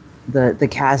the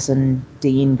Cass and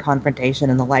Dean confrontation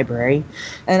in the library,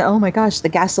 and oh my gosh, the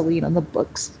gasoline on the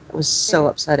books. It was so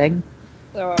upsetting.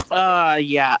 So upsetting.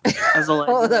 Yeah. As a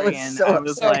librarian, that was so I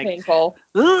was so painful.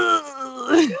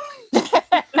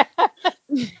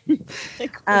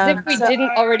 As if we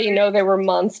didn't already know they were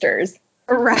monsters.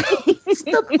 Right.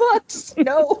 The books.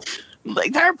 No.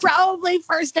 They're probably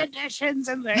first editions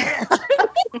in there.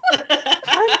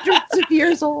 Hundreds of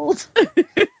years old.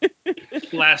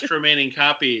 Last remaining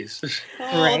copies.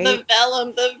 Oh, Right? the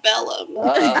vellum.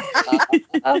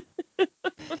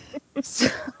 So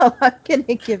I'm going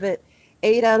to give it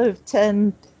 8 out of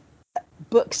 10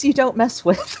 books you don't mess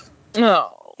with.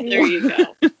 Oh. There you go.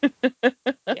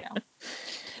 Yeah.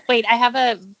 Wait, I have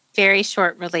a very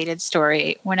short related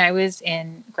story. When I was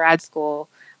in grad school,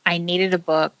 I needed a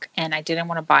book and I didn't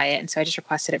want to buy it. And so I just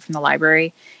requested it from the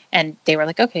library. And they were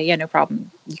like, okay, yeah, no problem.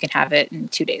 You can have it in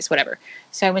 2 days, whatever.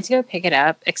 So I went to go pick it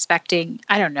up expecting,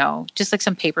 I don't know, just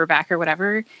some paperback or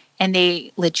whatever. And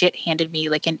they legit handed me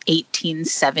an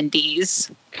 1870s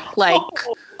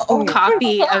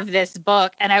copy of this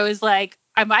book. And I was like,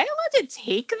 am I allowed to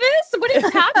take this? What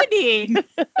is happening?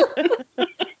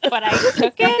 But I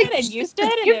took it and used it,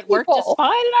 and it worked just fine,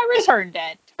 and I returned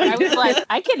it. But I was like,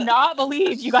 I cannot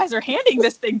believe you guys are handing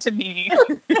this thing to me.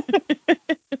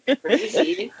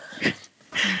 Crazy.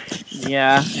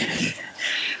 Yeah.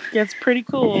 Gets pretty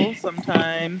cool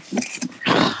sometimes.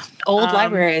 Old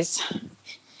libraries.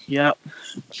 Yep.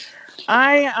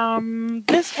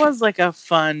 This was like a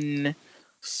fun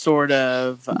sort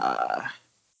of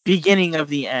beginning of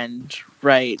the end,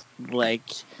 right? Like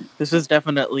this was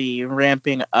definitely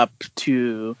ramping up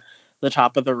to the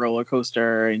top of the roller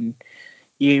coaster, and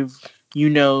you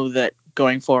know that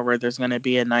going forward there's going to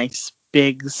be a nice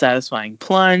big satisfying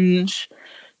plunge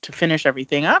to finish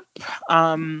everything up.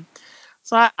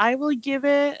 So I will give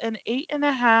it an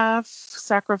 8.5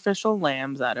 sacrificial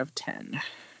lambs out of 10.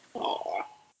 Aw.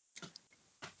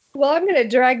 Well, I'm going to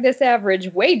drag this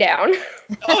average way down.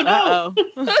 Oh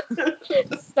no!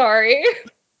 Sorry.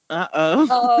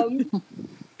 Uh-oh.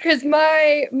 Because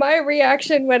my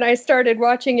reaction when I started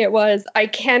watching it was, I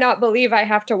cannot believe I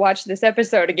have to watch this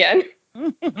episode again.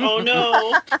 Oh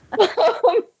no!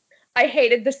 I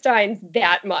hated the Steins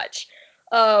that much.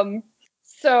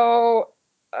 So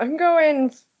I'm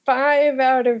going 5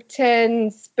 out of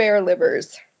 10 spare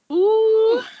livers.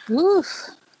 Ooh. Oof.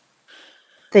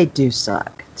 They do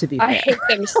suck, to be I fair. hate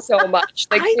them so much.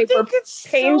 Like, I they were think it's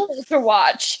painful to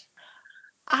watch.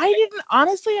 I didn't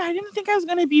think I was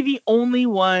going to be the only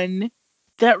one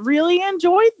that really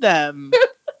enjoyed them.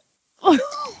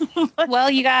 Well,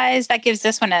 you guys, that gives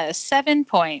this one a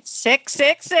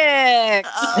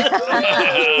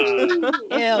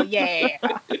 7.666. Hell yeah.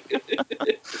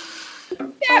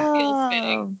 That feels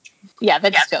fitting. Yeah,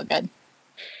 that does feel good.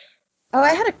 Oh,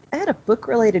 I had a book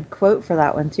related quote for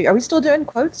that one too. Are we still doing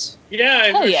quotes? Yeah,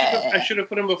 Hell yeah. I should have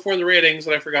put them before the ratings,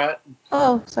 and I forgot.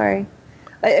 Oh, sorry.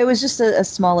 It was just a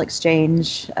small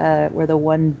exchange where the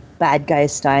one bad guy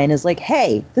Stein is like,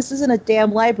 "Hey, this isn't a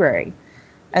damn library,"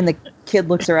 and the kid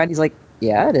looks around. He's like,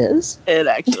 "Yeah, it is." It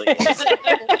actually is. In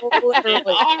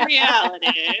all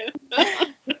reality.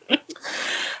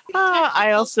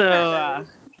 I also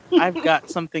I've got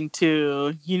something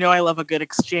too. You know, I love a good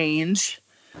exchange.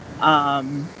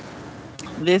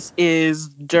 This is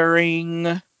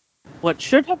during what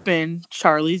should have been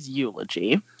Charlie's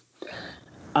eulogy.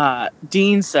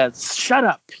 Dean says, "Shut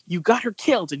up. You got her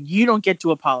killed and you don't get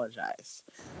to apologize."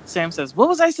 Sam says, "What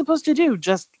was I supposed to do?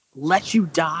 Just let you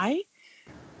die?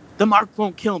 The mark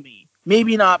won't kill me.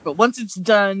 Maybe not, but once it's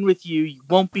done with you, you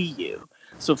won't be you.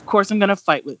 So of course I'm going to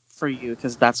fight for you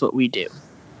because that's what we do."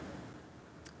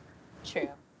 True.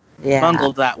 Yeah.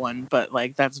 Bungled that one, but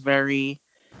like that's very,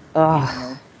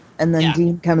 Oh. And then Yeah.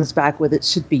 Dean comes back with, "It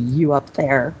should be you up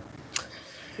there."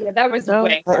 Yeah, that was So-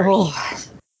 way Like, harsh. oh.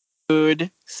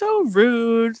 rude. So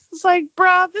rude. It's like,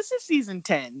 bruh, this is season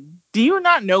 10. Do you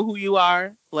not know who you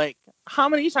are? Like, how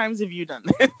many times have you done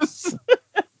this?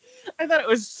 I thought it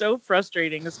was so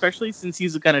frustrating, especially since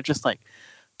he's gonna just like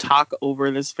talk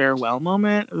over this farewell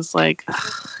moment. It was like,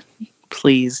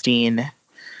 please, Dean.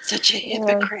 Such a Yeah.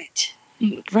 hypocrite.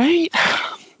 Right?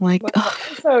 Like, Well,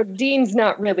 also, Dean's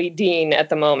not really Dean at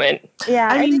the moment. Yeah,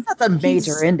 I I mean, think that's a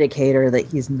major he's- indicator that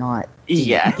he's not. Dean.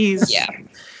 yeah, he's Yeah.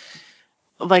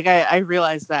 like I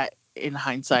realized that in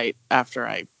hindsight after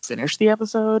I finished the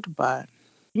episode, but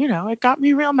you know, it got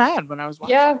me real mad when I was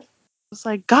watching. Yeah. It's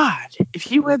like, God,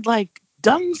 if you had like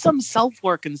done some self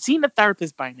work and seen a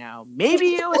therapist by now, maybe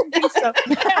you wouldn't be so.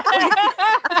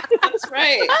 That's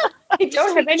right. I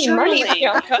don't have any money, Journaling.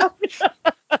 Bianca.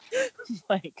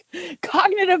 Like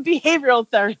cognitive behavioral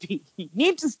therapy. You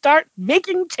need to start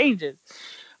making changes.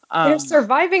 They're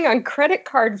surviving on credit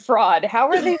card fraud. How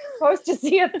are they supposed to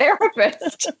see a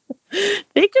therapist?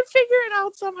 They could figure it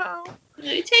out somehow.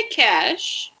 You take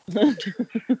cash.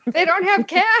 They don't have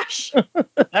cash.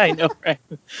 I know, right?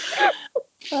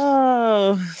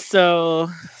 Oh, so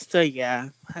yeah,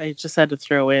 I just had to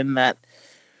throw in that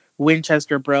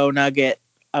Winchester bro nugget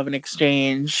of an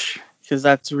exchange because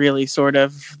that's really sort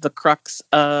of the crux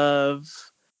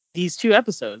of these two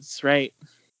episodes, right?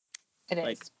 It is.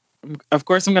 Like, of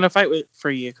course, I'm gonna fight for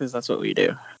you because that's what we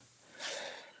do.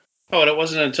 Oh, and it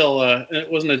wasn't until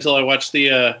I watched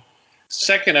the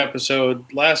second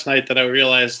episode last night that I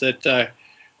realized that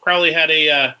Crowley had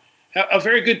a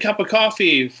very good cup of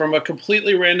coffee from a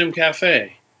completely random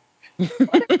cafe.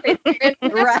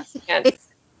 Right.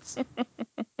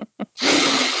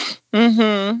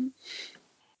 Mm-hmm.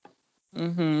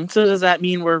 Mm-hmm. So does that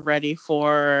mean we're ready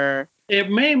for It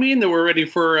may mean that we're ready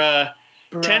for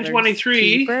Brothers 1023.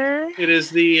 Keeper? It is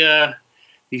the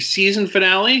season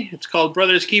finale. It's called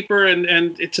Brothers Keeper, and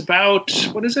it's about,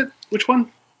 what is it? Which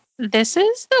one? This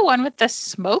is the one with the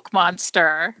smoke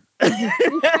monster.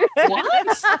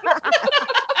 What?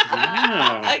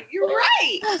 Yeah. You're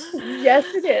right. Yes,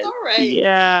 it is. All right.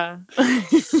 Yeah.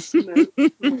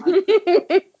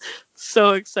 Smoke. So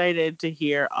excited to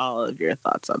hear all of your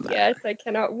thoughts on that. Yes, I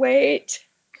cannot wait.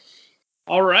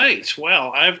 All right.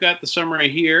 Well, I've got the summary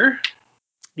here.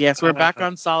 Yes, we're back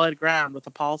on solid ground with the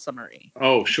Paul summary.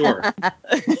 Oh, sure.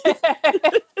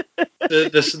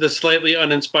 the slightly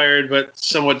uninspired but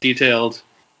somewhat detailed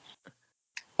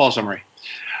Paul summary.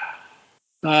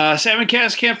 Sam and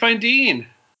Cass can't find Dean,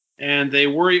 and they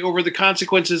worry over the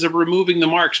consequences of removing the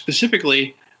mark,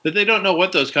 specifically that they don't know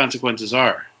what those consequences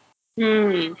are.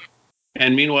 Hmm.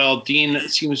 And meanwhile, Dean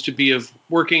seems to be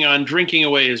working on drinking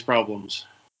away his problems.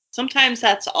 Sometimes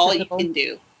that's all Typical. you can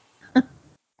do.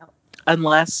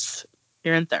 Unless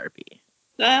you're in therapy.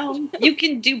 Well, you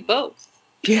can do both.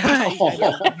 Yeah, I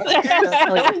know. Don't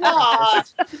tell your Law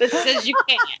therapist. that says you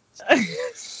can't.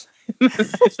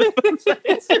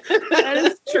 That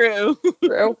is true.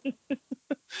 True.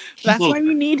 That's why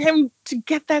we need him to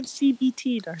get that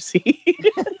CBT, Darcy.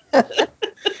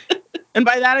 And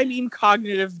by that I mean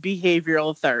cognitive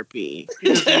behavioral therapy.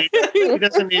 He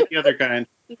doesn't need the other kind.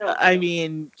 I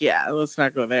mean, yeah, let's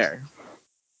not go there.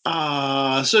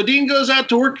 So Dean goes out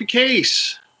to work a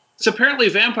case. It's apparently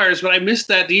vampires, but I missed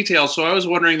that detail, so I was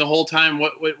wondering the whole time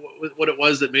what it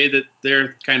was that made it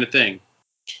their kind of thing.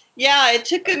 Yeah, it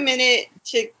took a minute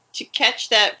to catch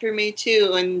that for me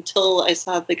too until I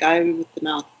saw the guy with the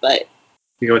mouth butt.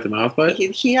 You go with the mouth butt?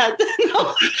 He had The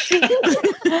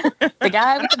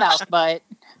guy with the mouth butt.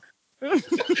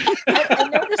 I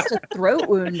noticed a throat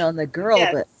wound on the girl,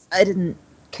 Yes. but I didn't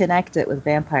connect it with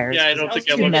vampires. Yeah, I don't think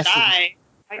I Too looked. messy.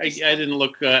 I didn't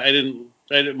look. I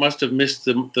must have missed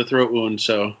the throat wound.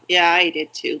 So Yeah, I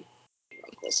did too.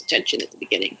 Close attention at the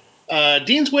beginning.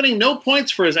 Dean's winning no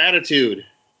points for his attitude,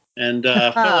 and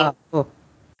fellow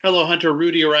hunter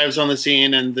Rudy arrives on the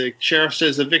scene, and the sheriff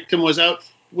says the victim was out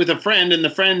with a friend, and the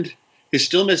friend is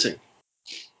still missing.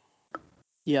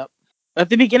 Yep. At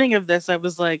the beginning of this, I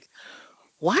was like,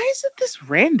 why is it this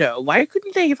rando? Why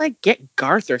couldn't they get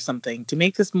Garth or something to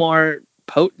make this more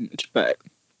potent? But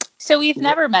So we've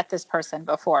never met this person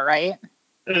before, right?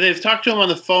 They've talked to him on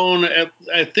the phone.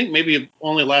 I think maybe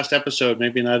only last episode,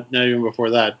 maybe not even before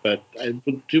that. But I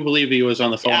do believe he was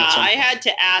on the phone. Yeah, at some I point. had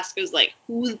to ask. I was like,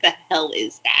 who the hell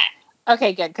is that?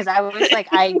 Okay, good. Because I was like,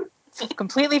 I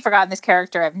completely forgotten this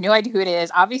character. I have no idea who it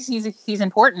is. Obviously, he's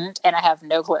important, and I have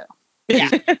no clue. Yeah.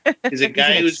 He's a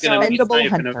guy an who's going to meet a expendable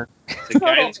knife. hunter. He's a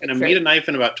guy who's going to meet a knife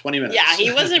in about 20 minutes. Yeah,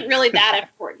 he wasn't really that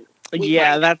important.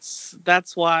 yeah, that's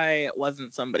why it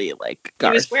wasn't somebody like He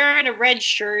was Garth. wearing a red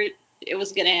shirt. It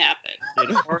was going to happen.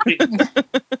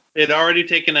 They'd already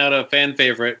taken out a fan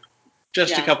favorite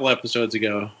just a couple episodes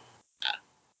ago.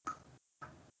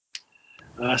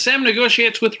 Sam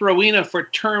negotiates with Rowena for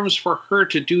terms for her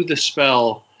to do the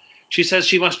spell. She says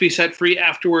she must be set free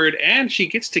afterward, and she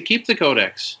gets to keep the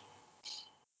codex.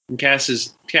 And Cass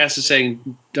is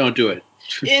saying, "Don't do it."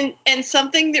 And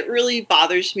something that really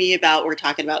bothers me about we're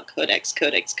talking about codex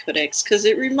because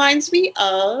it reminds me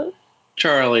of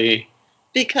Charlie.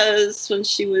 Because when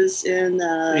she was in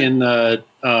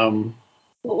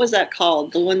what was that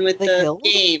called? The one with the Guild?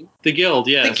 game. The Guild,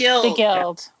 yes. The Guild. The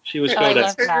Guild. She was Oh, I Codex.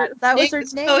 love that. That was her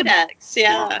name. Codex,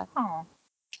 yeah. Oh.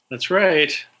 That's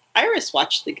right. Iris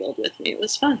watched The Guild with me. It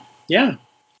was fun. Yeah.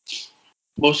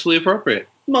 Mostly appropriate.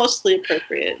 Mostly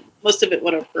appropriate. Most of it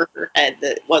went over her head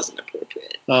that wasn't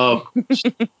appropriate. Oh.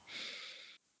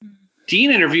 Dean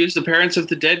interviews the parents of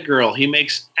the dead girl. He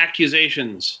makes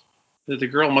accusations that the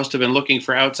girl must have been looking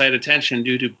for outside attention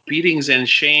due to beatings and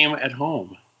shame at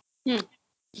home.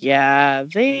 Yeah,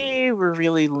 they were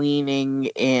really leaning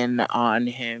in on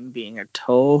him being a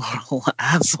total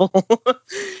asshole.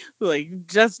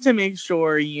 Just to make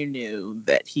sure you knew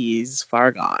that he's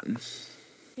far gone.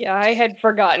 Yeah, I had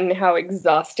forgotten how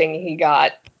exhausting he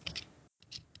got.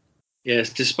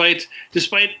 Yes, despite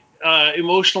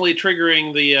emotionally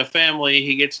triggering the family,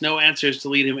 he gets no answers to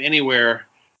lead him anywhere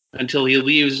until he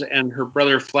leaves and her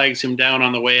brother flags him down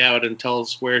on the way out and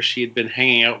tells where she had been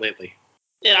hanging out lately.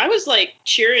 And I was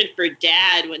cheering for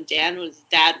Dad when Dad was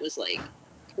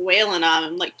wailing on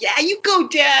him, yeah, you go,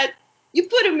 Dad. You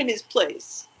put him in his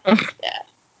place.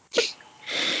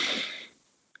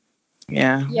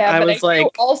 Yeah. Yeah, I but was I do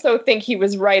also think he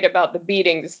was right about the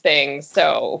beatings thing.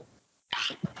 So.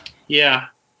 Yeah,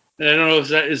 and I don't know.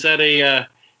 Is that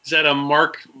a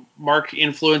Mark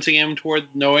influencing him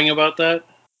toward knowing about that?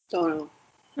 Don't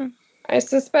know. I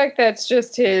suspect that's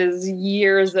just his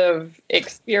years of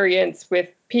experience with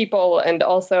people and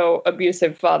also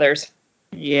abusive fathers.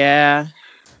 Yeah.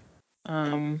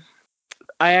 I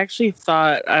actually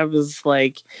thought, I was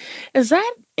like, is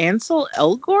that Ansel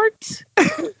Elgort?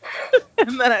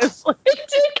 And then I was like, it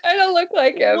did kind of look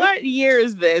like him. What year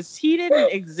is this? He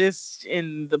didn't exist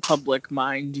in the public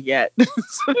mind yet.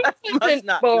 So that must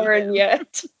not born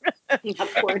yet. Not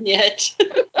born yet.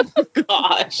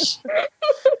 Gosh.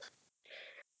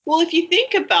 Well, if you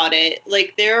think about it,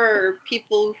 like there are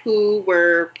people who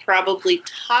were probably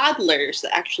toddlers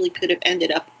that actually could have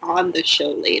ended up on the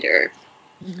show later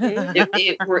if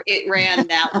it ran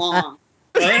that long.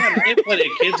 Well, they had plenty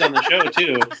of kids on the show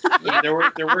too.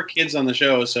 There were kids on the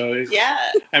show, so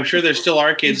Yeah, I'm sure there still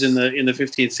are kids in the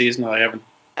 15th season. I haven't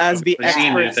As the seen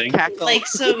experts anything. cackle. like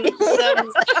some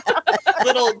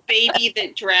little baby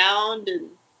that drowned, and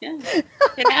yeah,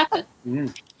 it happened.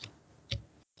 Mm.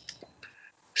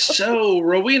 So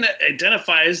Rowena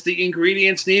identifies the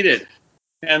ingredients needed,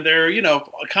 and they're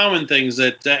common things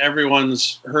that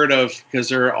everyone's heard of because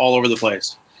they're all over the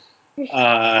place.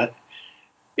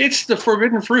 It's the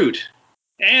forbidden fruit,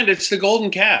 and it's the golden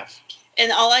calf.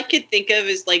 And all I could think of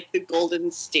is like the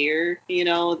Golden Steer,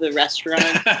 the restaurant.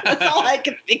 That's all I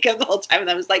could think of the whole time. And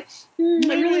I was like, I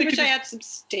really wish I had some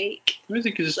steak. Maybe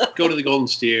they could just go to the Golden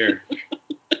Steer.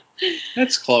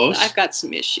 That's close. I've got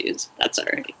some issues. That's all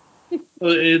right.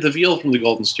 The veal from the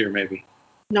Golden Steer, maybe.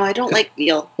 No, I don't like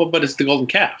veal. Well, but it's the golden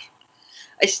calf.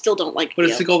 I still don't like But veal.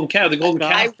 it's the golden calf. The golden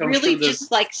calf I comes really from the...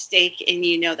 just like steak, and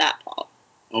you know that, Paul.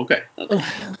 Okay.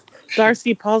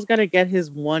 Darcy, Paul's got to get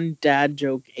his one dad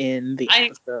joke in the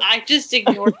episode. I just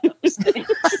ignored those things.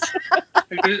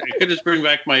 I could just bring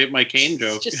back my cane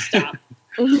joke. Just stop.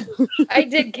 I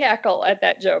did cackle at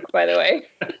that joke, by the way.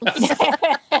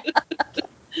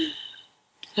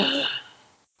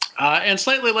 And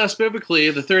slightly less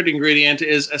biblically, the third ingredient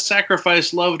is a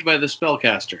sacrifice loved by the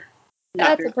spellcaster.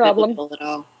 Not That's a problem. biblical at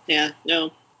all. Yeah,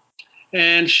 no.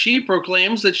 And she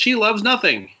proclaims that she loves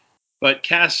nothing. But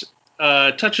Cass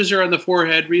touches her on the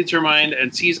forehead, reads her mind,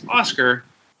 and sees Oscar,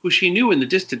 who she knew in the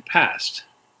distant past.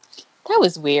 That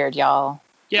was weird, y'all.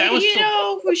 Yeah, But you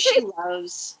know who she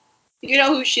loves? You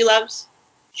know who she loves?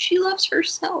 She loves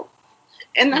herself.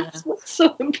 And that's what's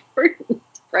so important,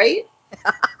 right?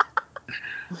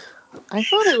 I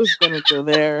thought it was going to go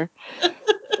there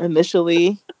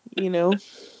initially,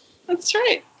 That's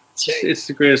right. That's right. It's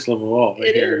the greatest love of all. Right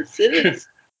It here. is. It is.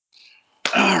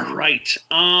 All right.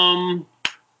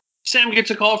 Sam gets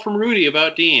a call from Rudy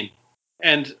about Dean.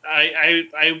 And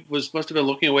I must have been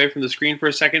looking away from the screen for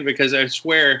a second because I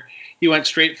swear he went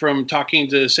straight from talking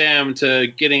to Sam to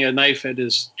getting a knife at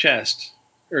his chest,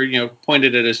 or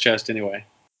pointed at his chest anyway.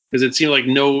 Because it seemed like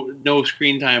no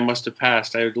screen time must have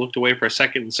passed. I looked away for a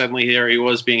second, and suddenly there he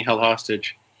was being held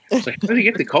hostage. It's like, how did he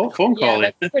get the phone call?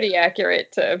 Yeah, that's pretty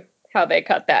accurate to how they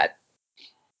cut that.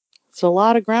 It's a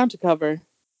lot of ground to cover.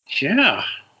 Yeah.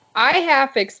 I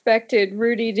half expected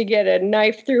Rudy to get a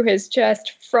knife through his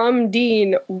chest from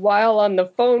Dean while on the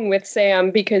phone with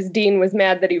Sam because Dean was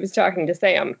mad that he was talking to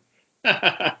Sam.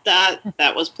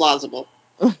 That was plausible.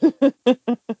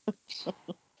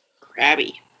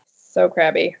 Crabby. So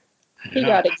crabby. He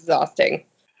got exhausting.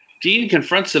 Dean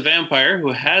confronts the vampire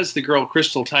who has the girl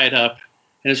Crystal tied up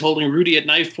and is holding Rudy at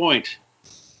knife point.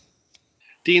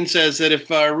 Dean says that if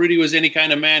Rudy was any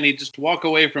kind of man, he'd just walk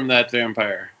away from that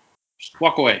vampire. Just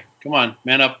walk away. Come on,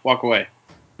 man up, walk away.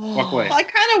 Walk away. Well, I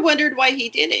kind of wondered why he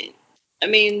didn't. I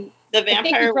mean, the I think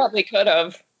vampire... he probably could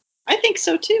have. I think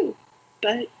so, too.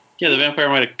 But... Yeah, the vampire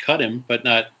might have cut him, but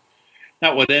not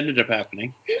what ended up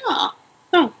happening.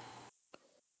 No.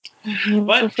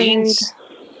 But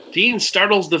Dean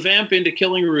startles the vamp into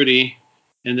killing Rudy,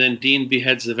 and then Dean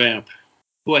beheads the vamp,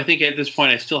 who I think at this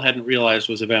point I still hadn't realized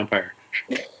was a vampire.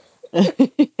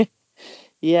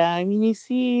 Yeah, I mean, you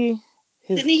see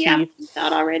his Didn't he have teeth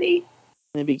that already?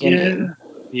 in the beginning.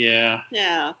 Yeah.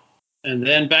 Yeah. And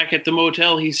then back at the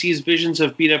motel, he sees visions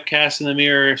of beat-up Cass in the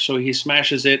mirror, so he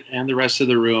smashes it and the rest of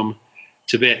the room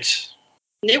to bits.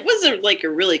 It was a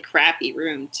really crappy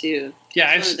room, too.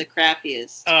 Yeah, One of the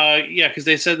crappiest. Yeah, because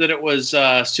they said that it was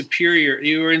Superior.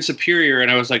 You were in Superior,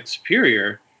 and I was like,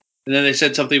 Superior? And then they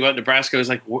said something about Nebraska. I was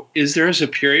like, is there a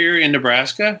Superior in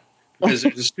Nebraska? Because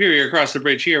there's a Superior across the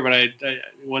bridge here, but I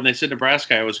when they said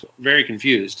Nebraska, I was very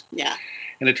confused. Yeah.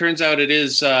 And it turns out it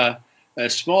is a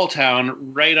small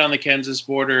town right on the Kansas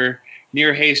border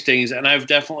near Hastings, and I've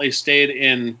definitely stayed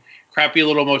in crappy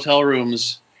little motel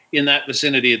rooms in that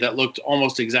vicinity that looked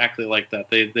almost exactly like that.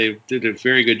 They did a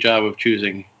very good job of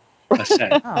choosing a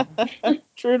set. Oh.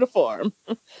 True to form.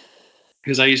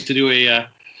 Because I used to do a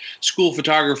school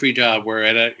photography job where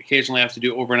I'd occasionally have to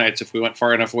do overnights if we went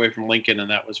far enough away from Lincoln, and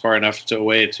that was far enough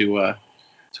away to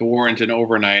warrant an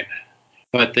overnight.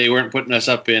 But they weren't putting us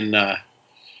up in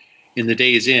the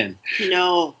Days Inn.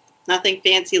 No, nothing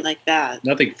fancy like that.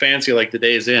 Nothing fancy like the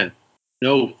Days Inn.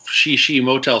 No she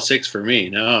Motel 6 for me.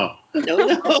 No.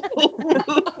 No.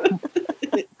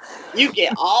 You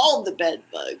get all the bed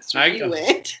bugs when you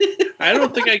went. I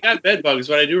don't think I got bed bugs,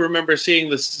 but I do remember seeing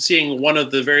one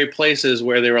of the very places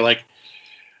where they were like,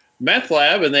 meth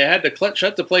lab, and they had to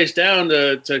shut the place down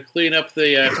to clean up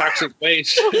the toxic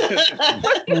waste.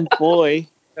 Oh boy.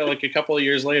 Like a couple of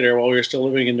years later, while we were still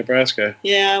living in Nebraska.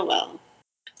 Yeah, well,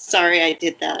 sorry I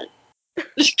did that.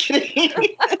 Just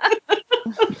kidding.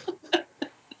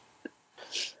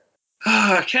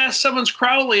 Cass summons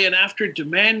Crowley, and after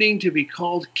demanding to be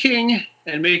called king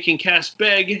and making Cass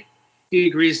beg, he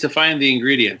agrees to find the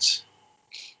ingredients.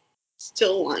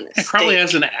 Still want to And Crowley stay.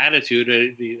 has an attitude.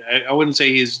 I wouldn't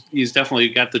say he's definitely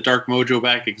got the dark mojo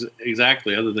back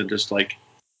exactly, other than just like,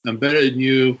 I'm better than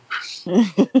you.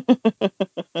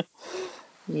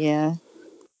 Yeah.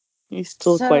 He's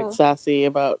still So- quite sassy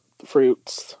about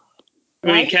fruits.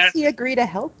 Why Cass, does he agree to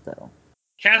help, though?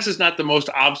 Cass is not the most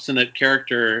obstinate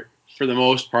character for the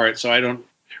most part, so I don't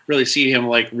really see him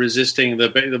like resisting the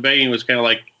begging. Was kind of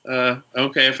like,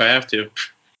 okay, if I have to.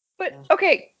 But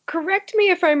okay, correct me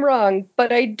if I'm wrong,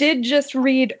 but I did just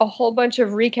read a whole bunch of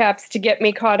recaps to get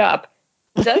me caught up.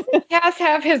 Doesn't Cass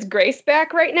have his grace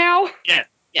back right now? Yeah.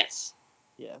 Yes.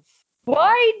 Yes.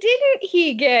 Why didn't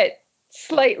he get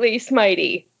slightly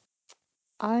smitey?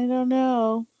 I don't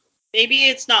know. Maybe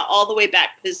it's not all the way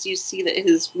back because you see that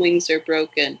his wings are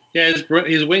broken. Yeah,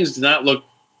 his wings did not look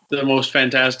the most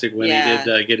fantastic when Yeah. he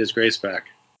did get his grace back.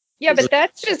 Yeah, but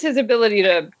that's just his ability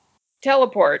to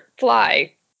teleport,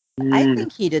 fly. I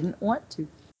think he didn't want to.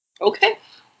 Okay.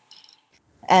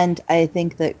 And I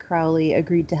think that Crowley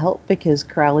agreed to help because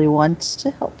Crowley wants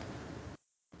to help.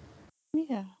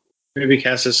 Yeah. Maybe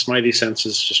Cass's smitey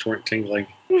senses just weren't tingling.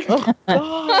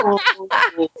 Oh.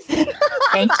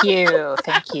 Thank you.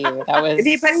 Thank you. That was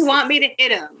Anybody want me to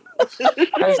hit him? that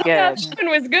was Yeah, good. that one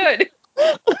was good.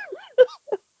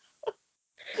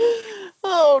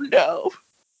 Oh no.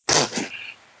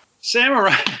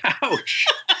 Samurai, ouch!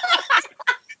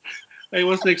 I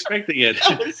wasn't expecting it.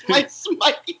 That was my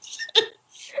smite.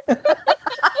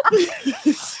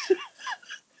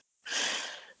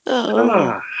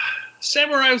 Oh.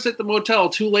 Samurai was at the motel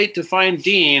too late to find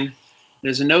Dean.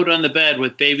 There's a note on the bed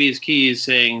with baby's keys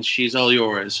saying she's all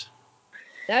yours.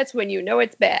 That's when you know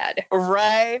it's bad.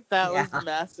 Right? That Yeah. was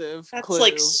massive. That's clue.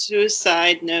 like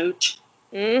suicide note.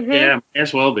 Mm-hmm. Yeah, may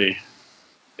as well be.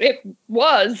 It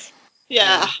was.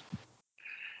 Yeah.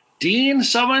 Dean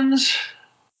summons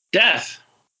death.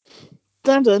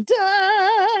 Dun dun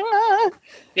dun.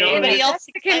 You know, Anybody it, else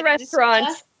Mexican excited to see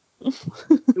restaurants.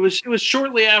 it was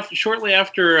shortly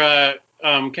after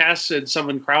Cass had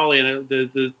summoned Crowley, and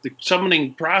the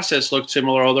summoning process looked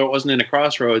similar, although it wasn't in a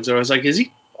crossroads. I was like, is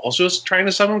he also trying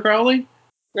to summon Crowley?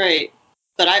 that? Right.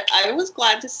 But I was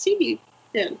glad to see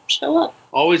him show up.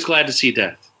 Always glad to see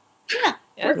death. Yeah.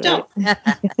 Worked Right.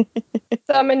 out.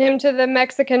 Summon him to the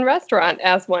Mexican restaurant,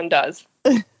 as one does.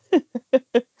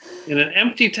 In an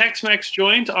empty Tex-Mex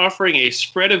joint, offering a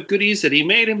spread of goodies that he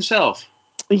made himself.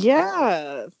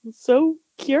 Yeah. So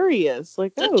curious.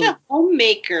 Like, Such a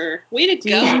homemaker. Way to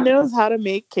Dean go. knows how to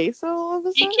make queso all of a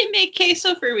You sudden? can make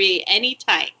queso for me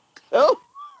anytime. Oh.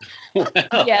 Well,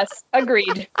 Yes, agreed.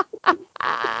 is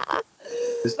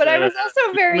But I that was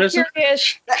also very euphemism?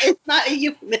 curious, It's not a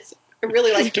euphemism. I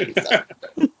really like queso.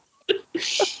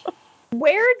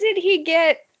 where did he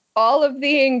get all of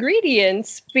the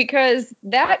ingredients? Because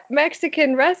that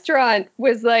Mexican restaurant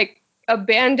was like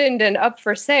abandoned and up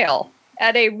for sale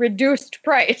at a reduced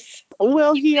price.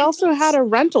 Well, he also had a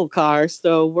rental car,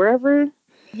 so wherever,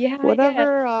 Yeah,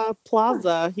 whatever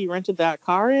plaza he rented that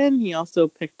car in, he also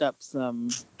picked up some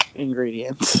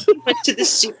ingredients. Went to the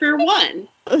Super One.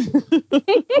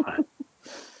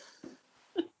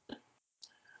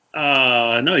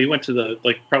 No, you went to the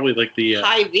probably the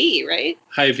High V, right?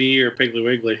 Hy-Vee or Piggly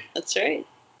Wiggly That's right.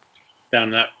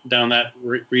 down that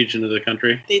region of the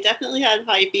country. They definitely had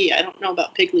High V. I don't know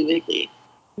about Piggly Wiggly.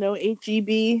 No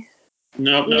HEB.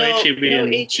 No No, HEB no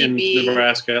in HEB.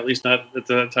 Nebraska. At least not at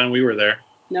the time we were there.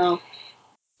 No.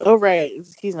 Oh, right.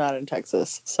 He's not in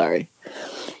Texas. Sorry.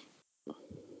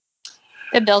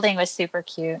 The building was super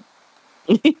cute.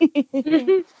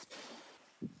 yeah.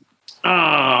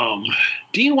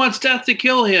 Dean wants Death to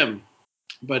kill him,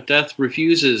 but Death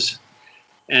refuses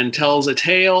and tells a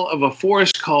tale of a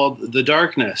force called the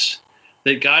Darkness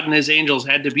that God and his angels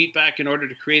had to beat back in order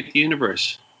to create the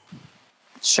universe.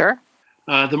 Sure.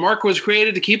 The mark was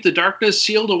created to keep the darkness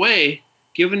sealed away,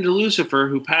 given to Lucifer,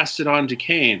 who passed it on to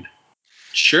Cain.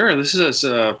 Sure, this is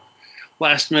a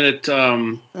last minute. What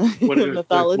am I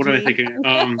Mythology. thinking?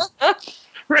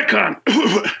 Retcon.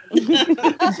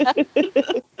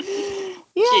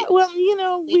 Yeah, well,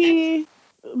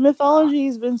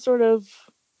 mythology's been sort of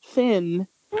thin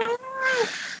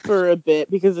for a bit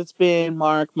because it's been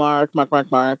Mark.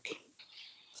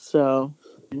 So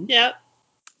Yep.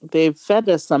 they've fed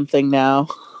us something now.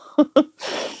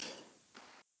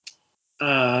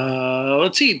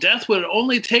 Let's see. Death would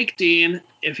only take Dean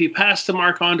if he passed the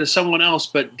mark on to someone else,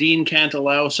 but Dean can't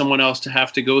allow someone else to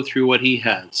have to go through what he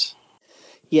has.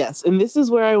 Yes, and this is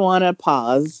where I want to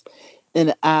pause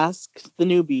and ask the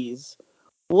newbies,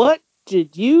 what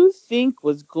did you think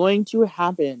was going to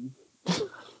happen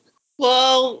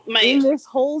Well, in my this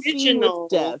whole scene with original.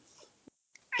 Death?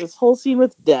 This whole scene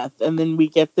with Death, and then we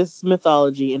get this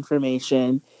mythology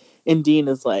information, and Dean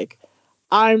is like,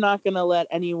 I'm not going to let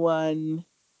anyone...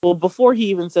 Well, before he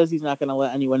even says he's not going to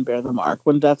let anyone bear the mark,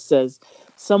 when Death says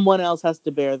someone else has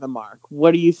to bear the mark,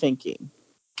 what are you thinking?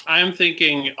 I'm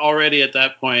thinking already at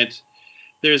that point,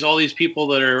 there's all these people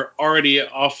that are already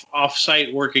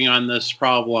off-site working on this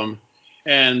problem,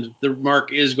 and the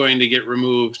mark is going to get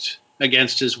removed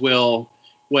against his will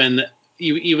when...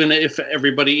 Even if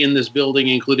everybody in this building,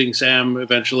 including Sam,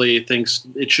 eventually thinks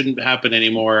it shouldn't happen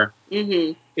anymore,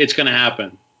 it's going to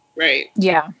happen. Right.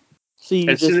 Yeah. So you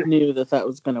As just soon- knew that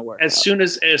was going to work As out.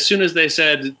 soon as they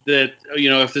said that,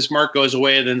 if this mark goes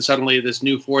away, then suddenly this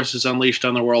new force is unleashed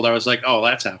on the world, I was like, oh,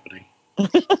 that's happening.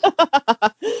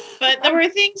 But there were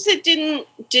things that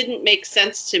didn't make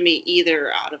sense to me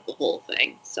either out of the whole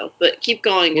thing. So, but keep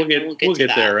going. We'll and get to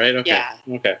that. there, right? Okay. Yeah.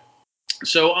 Okay.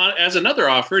 So as another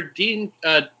offer, Dean.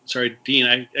 Dean.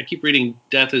 I keep reading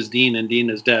Death as Dean and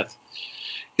Dean as Death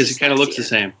because he kind of looks the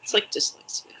same. It's like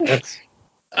dyslexia.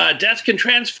 Death can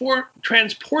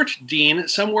transport Dean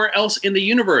somewhere else in the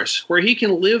universe where he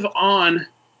can live on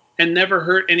and never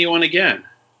hurt anyone again.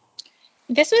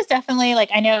 This was definitely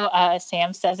like, I know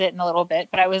Sam says it in a little bit,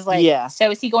 but I was like, Yeah. So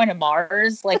is he going to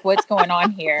Mars? Like, what's going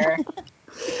on here?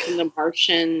 Become the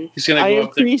Martian. He's going to I go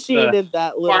up appreciated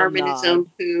that little Farm in his nod.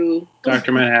 own poo.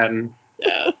 Dr. Manhattan.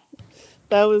 Yeah.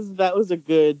 That was a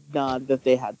good nod that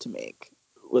they had to make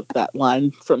with that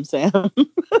line from Sam.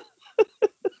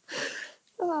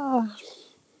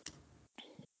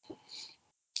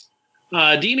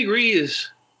 Dean agrees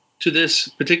to this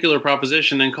particular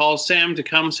proposition and calls Sam to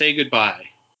come say goodbye.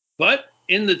 But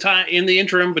in the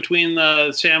interim between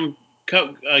Sam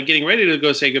getting ready to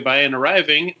go say goodbye and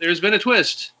arriving, there's been a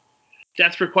twist.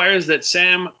 Death requires that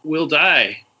Sam will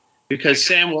die because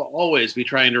Sam will always be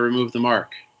trying to remove the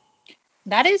mark.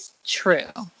 That is true.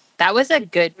 That was a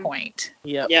good point.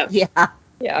 Yep. Yeah.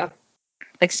 Yeah.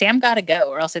 Like, Sam got to go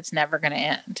or else it's never going to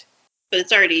end. But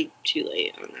it's already too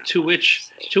late on that. To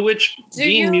which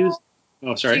Dean mused.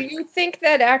 Oh, sorry. Do you think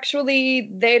that actually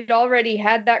they'd already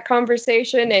had that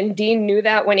conversation and Dean knew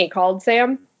that when he called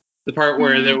Sam? The part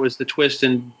where there was the twist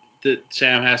and that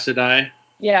Sam has to die?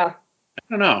 Yeah. I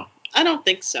don't know. I don't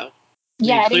think so.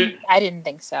 Yeah, clear- I didn't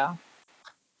think so.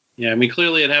 Yeah, I mean,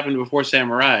 clearly it happened before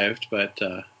Sam arrived, but...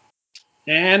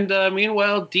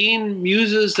 meanwhile, Dean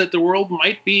muses that the world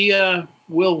might be...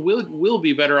 will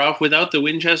be better off without the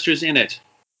Winchesters in it.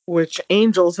 Which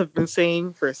angels have been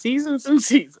saying for seasons and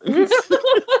seasons.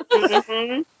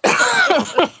 Mhm.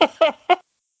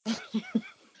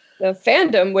 The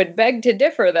fandom would beg to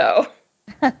differ, though.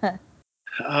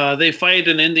 They fight,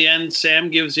 and in the end, Sam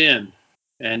gives in.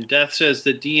 And Death says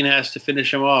that Dean has to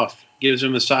finish him off. Gives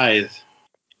him a scythe.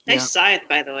 Nice scythe,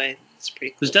 by the way. It's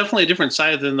pretty cool. There's definitely a different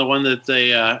scythe than the one that they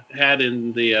had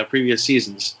in the previous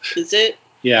seasons. Is it?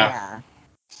 Yeah.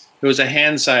 It was a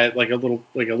hand scythe, like a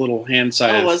little hand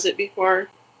scythe. Oh, was it before?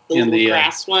 The In little the,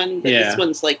 grass one? But yeah. this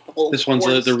one's like the whole... This one's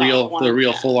the cornstalk real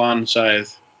one. full-on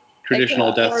scythe. Traditional I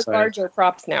think Death more scythe. larger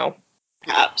props now.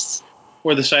 Perhaps.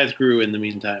 Or the scythe grew in the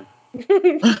meantime.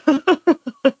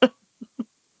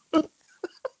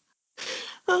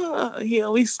 He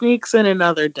always sneaks in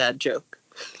another dad joke.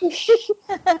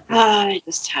 I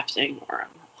just have to ignore him.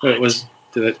 But was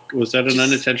that an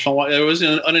unintentional one? It was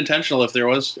unintentional if there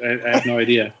was. I have no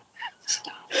idea.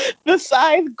 Stop. The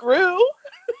scythe grew.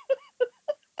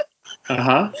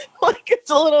 Uh-huh. Like it's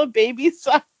a little baby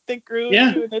scythe that grew Yeah.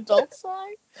 into an adult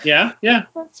scythe. Yeah.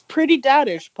 That's pretty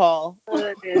daddish, Paul.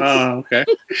 It is. Oh, okay.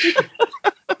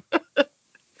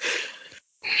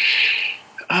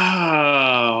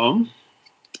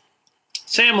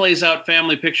 Sam lays out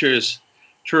family pictures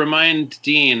to remind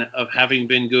Dean of having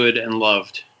been good and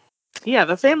loved. Yeah,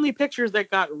 the family pictures that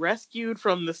got rescued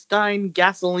from the Stein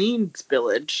gasoline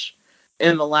spillage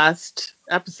in the last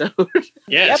episode.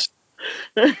 Yes.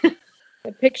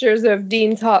 The pictures of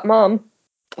Dean's hot mom.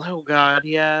 Oh God,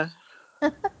 yeah.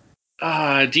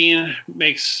 Dean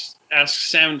asks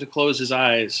Sam to close his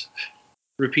eyes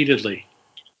repeatedly.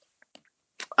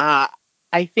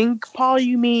 I think, Paul,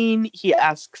 you mean he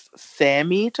asks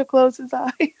Sammy to close his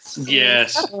eyes?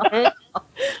 Yes.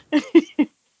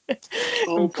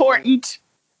 Important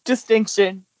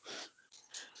distinction.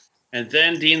 And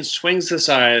then Dean swings the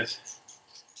scythe,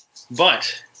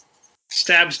 but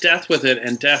stabs Death with it,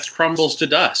 and Death crumbles to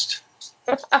dust.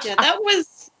 Yeah, that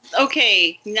was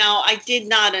okay. Now I did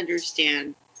not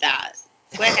understand that.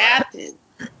 What happened?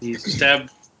 He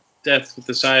stabbed Death with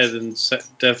the scythe, and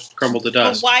Death crumbled to But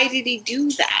dust. why did he do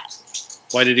that?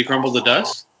 Why did he crumble to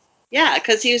dust? Yeah,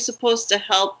 because he was supposed to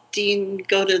help Dean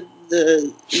go to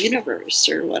the universe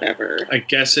or whatever. I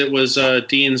guess it was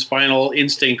Dean's final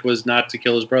instinct was not to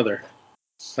kill his brother.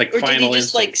 Like Or did final he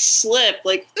just instinct. like slip?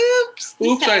 Like, oops, this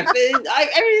Oops, I- happened.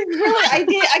 I mean, really,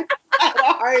 I had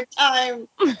a hard time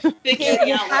figuring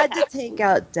You out what had to happened. take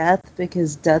out Death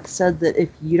because Death said that if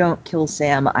you don't kill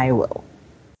Sam, I will.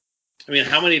 I mean,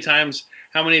 how many times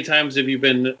have you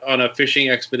been on a fishing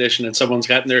expedition and someone's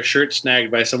gotten their shirt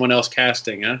snagged by someone else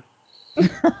casting, huh?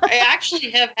 I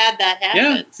actually have had that happen.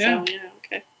 Yeah. So, yeah,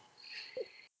 okay.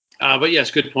 But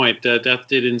yes, good point. Death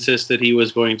did insist that he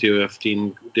was going to if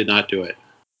Dean did not do it.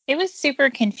 It was super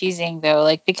confusing though,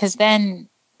 like because then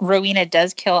Rowena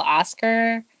does kill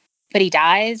Oscar, but he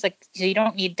dies. Like, so you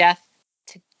don't need Death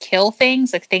to kill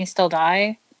things. Like things still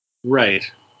die. Right.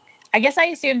 I guess I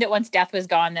assumed that once Death was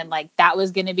gone, then like that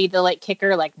was going to be the like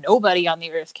kicker. Like nobody on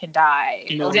the Earth can die.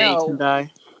 Nobody can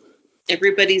die.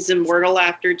 Everybody's immortal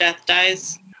after Death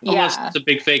dies. Unless Yeah. it's a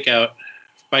big fake out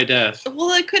by Death. Well,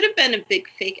 it could have been a big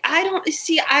fake. I don't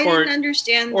see. I Or- didn't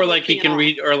understand. Or like he the whole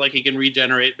thing can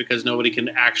regenerate because nobody can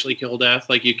actually kill Death.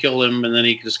 Like you kill him and then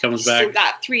he just at all. comes Still back.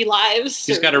 got 3 lives.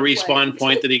 He's or got a what? respawn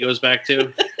point that he goes back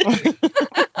to.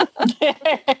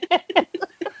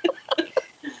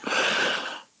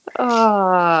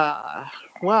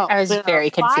 Well, I was there very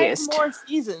are 5 confused. more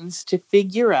seasons to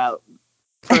figure out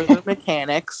further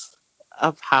mechanics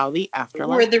of how the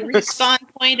afterlife Where the works. respawn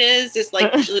point is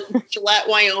like Gillette,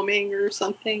 Wyoming, or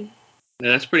something.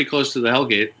 Yeah, that's pretty close to the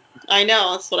Hellgate. I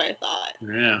know. That's what I thought.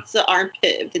 Yeah, It's the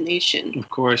armpit of the nation. of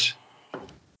course.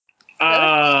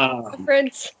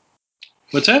 Reference?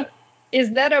 What's that?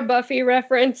 Is that a Buffy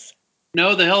reference?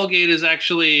 No, the Hellgate is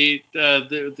actually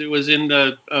it was in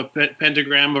the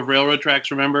pentagram of railroad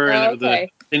tracks. Remember, Oh, okay.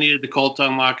 they needed the cult to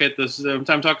unlock it. I'm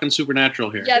talking supernatural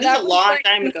here. Yeah, It was that a was long like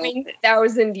time ago.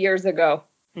 9,000 years ago.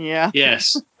 Yeah.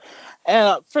 Yes.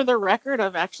 For the record,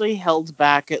 I've actually held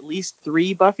back at least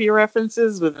 3 Buffy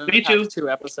references within Me the past too. 2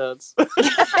 episodes.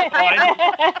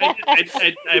 I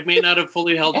may not have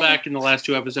fully held back in the last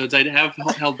 2 episodes. I have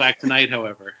held back tonight,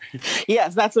 however.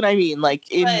 Yes, that's what I mean. Like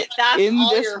in But that's all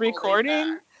this you're holding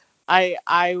recording, back.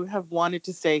 I have wanted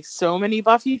to say so many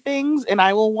Buffy things, and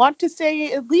I will want to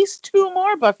say at least 2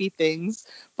 more Buffy things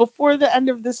before the end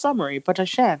of this summary, but I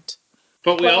shan't.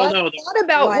 But we Well, all I know that thought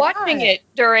about Why watching not? it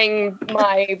during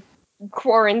my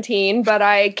quarantine, but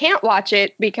I can't watch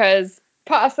it because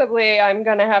possibly I'm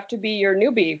going to have to be your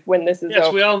newbie when this is yes,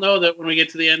 over. we all know that when we get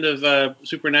to the end of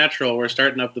Supernatural, we're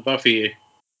starting up the Buffy.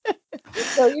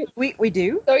 So, We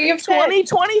do? you've said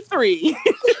 2023.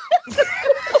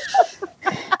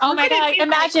 Oh my god,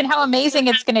 imagine how amazing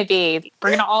it's going to be. We're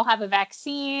going to all have a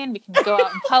vaccine. We can go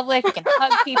out in public. We can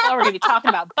hug people. We're going to be talking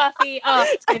about Buffy. Oh,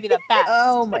 it's going to be the best.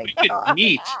 Oh my We could god.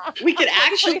 meet. We could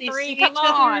actually 2023, see come each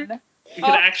other on. We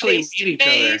could actually face meet to each other.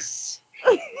 face.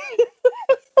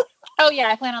 Oh yeah,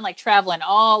 I plan on like traveling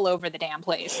all over the damn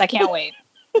place. I can't wait.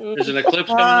 There's an eclipse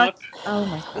coming up. Oh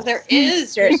my god. There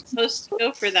is. We're supposed to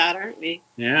go for that, aren't we?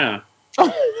 Yeah.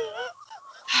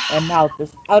 My mouth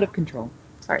is out of control.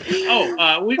 Sorry.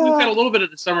 Oh, we've got a little bit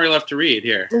of the summary left to read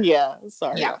here. Yeah,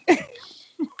 sorry. Yeah.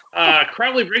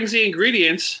 Crowley brings the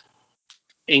ingredients,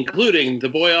 including the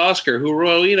boy Oscar, who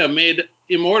Rowena made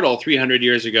immortal 300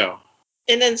 years ago.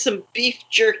 And then some beef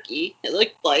jerky. It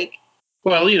looked like.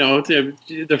 Well, you know,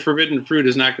 the forbidden fruit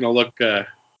is not going to look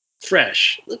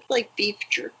fresh. Looked like beef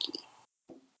jerky.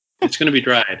 It's going to be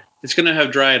dried. It's going to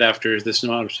have dried after this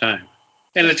amount of time.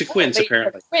 And it's a quince,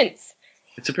 apparently. Quince.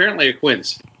 It's apparently a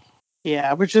quince.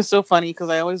 Yeah, which is so funny because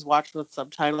I always watch with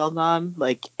subtitles on,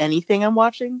 like anything I'm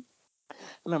watching.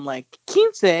 And I'm like,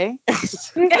 quince? And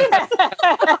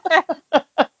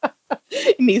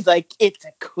he's like, it's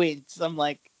a quince. I'm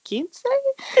like, quince?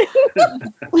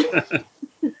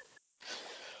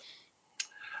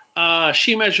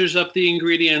 She measures up the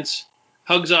ingredients,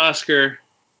 hugs Oscar,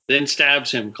 then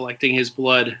stabs him, collecting his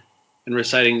blood and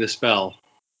reciting the spell.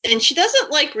 And she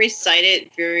doesn't like recite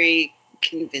it very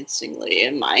convincingly,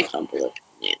 in my humble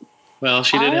opinion. Well,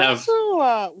 she did I have...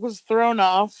 also was thrown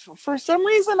off. For some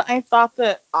reason, I thought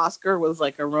that Oscar was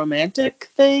like a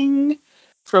romantic thing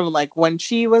from like when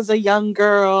she was a young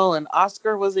girl and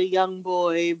Oscar was a young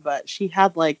boy, but she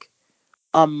had like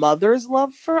a mother's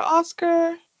love for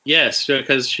Oscar. Yes,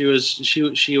 because she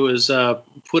was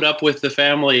put up with the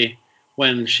family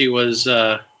when she was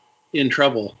in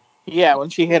trouble. Yeah, when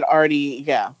she had already,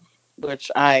 which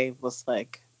I was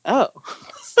like, Oh.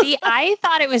 See, I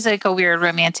thought it was like a weird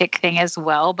romantic thing as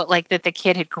well, but like that the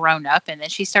kid had grown up and then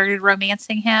she started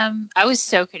romancing him. I was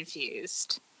so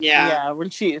confused. Yeah. When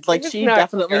she was she not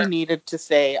definitely clear. needed to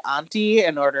say auntie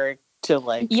in order to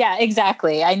like. Yeah,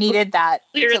 exactly. I needed that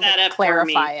Clear to that like, up for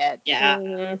me. clarify it. Yeah.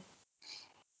 Mhm.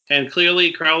 And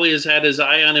clearly, Crowley has had his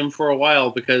eye on him for a while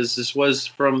because this was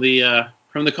from the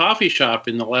coffee shop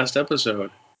in the last episode,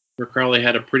 where Crowley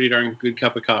had a pretty darn good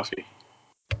cup of coffee.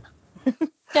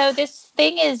 So this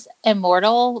thing is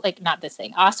immortal. Like, not this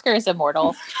thing. Oscar is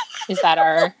immortal. Is that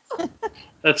our...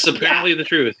 That's apparently the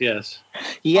truth. Yes.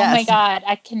 Yes. Oh my God.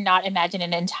 I cannot imagine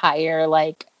an entire,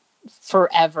 like,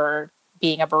 forever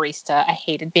being a barista. I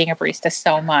hated being a barista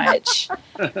so much.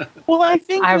 Well, I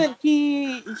think that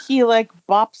he like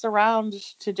bops around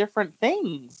to different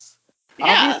things. Yeah.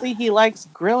 Obviously, he likes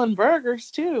grilling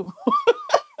burgers too.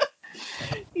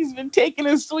 He's been taking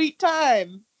his sweet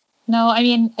time. No, I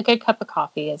mean, a good cup of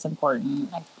coffee is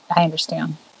important. I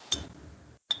understand.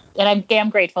 And I'm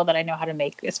damn grateful that I know how to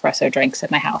make espresso drinks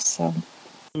at my house. So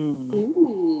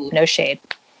Ooh. no shade.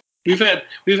 We've had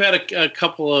a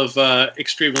couple of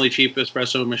extremely cheap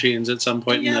espresso machines at some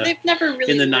point Yeah, they've never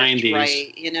really in the worked 90s.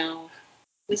 right, you know.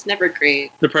 It was never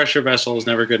great. The pressure vessel is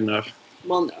never good enough.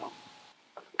 Well, no.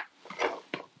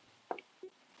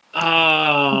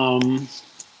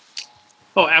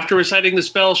 After reciting the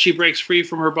spell, she breaks free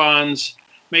from her bonds,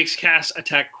 makes Cass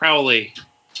attack Crowley,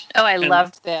 Oh, I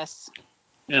loved this.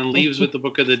 and leaves with the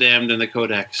Book of the Damned and the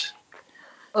Codex.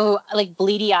 Oh, like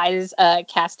bleedy eyes.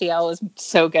 Castiel was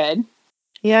so good.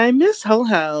 Yeah, I miss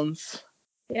hellhounds.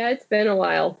 Yeah, it's been a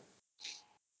while.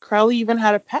 Crowley even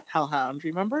had a pet hellhound.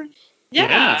 Remember?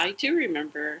 Yeah, I do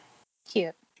remember.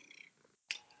 Cute.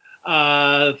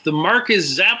 The mark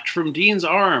is zapped from Dean's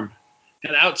arm,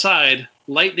 and outside,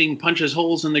 lightning punches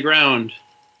holes in the ground,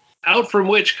 out from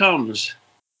which comes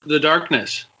the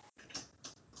darkness,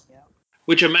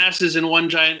 which amasses in one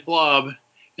giant blob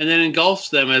and then engulfs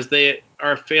them as they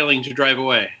are failing to drive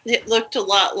away. It looked a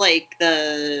lot like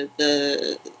the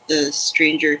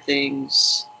Stranger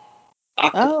Things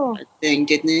octopus thing,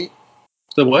 didn't it?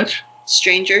 The what?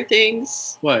 Stranger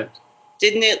Things. What?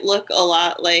 Didn't it look a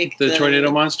lot like The tornado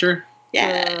monster?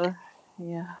 Yeah.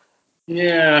 Yeah.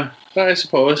 Yeah, I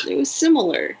suppose. It was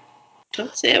similar.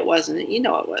 Don't say it wasn't. You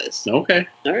know it was. Okay.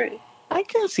 All right. I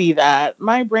can see that.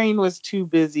 My brain was too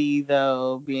busy,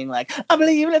 though, being like, I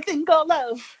believe in a thing called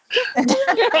love. Oh,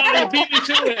 you beat me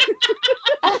to it.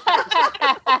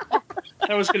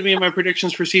 That was going to be in my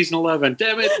predictions for season 11.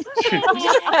 Damn it.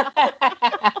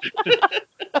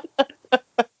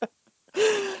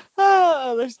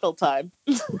 Oh, there's still time.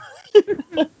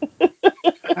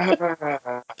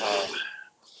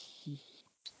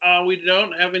 We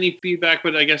don't have any feedback,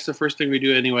 but I guess the first thing we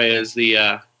do anyway is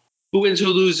the who wins, who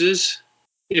loses,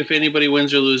 if anybody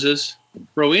wins or loses.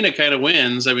 Rowena kind of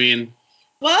wins. I mean,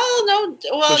 well, no.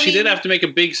 Well, she did have to make a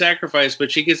big sacrifice,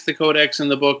 but she gets the codex in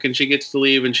the book, and she gets to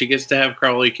leave, and she gets to have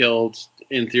Crowley killed,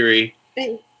 in theory.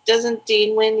 Doesn't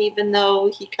Dean win even though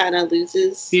he kind of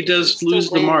loses? He does lose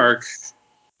the mark.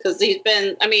 Because he's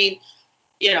been, I mean,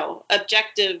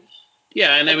 objective.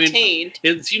 Yeah, and obtained. I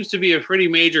mean, it seems to be a pretty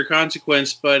major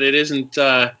consequence, but it isn't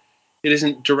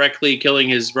directly killing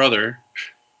his brother.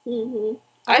 Mm-hmm.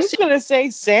 I was going to say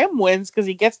Sam wins because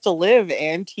he gets to live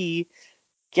and he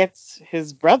gets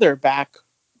his brother back,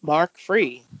 Mark,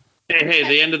 free. Hey,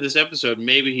 the end of this episode,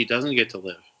 maybe he doesn't get to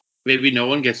live. Maybe no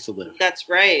one gets to live. That's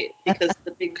right,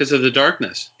 because of the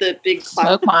darkness. The big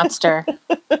smoke monster.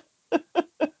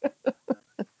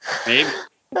 Maybe.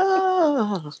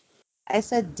 Oh. I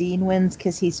said Dean wins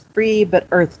because he's free, but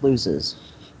Earth loses.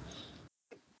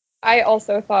 I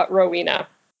also thought Rowena.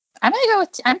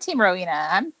 I'm Team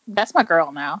Rowena. That's my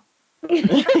girl now. She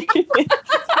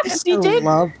did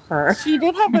love her. She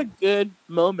did have a good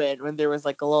moment when there was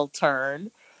like a little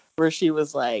turn where she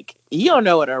was like, "You don't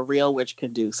know what a real witch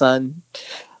can do, son.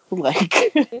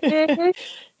 Like,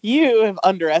 you have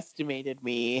underestimated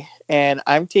me, and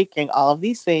I'm taking all of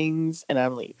these things and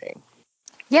I'm leaving."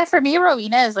 Yeah, for me,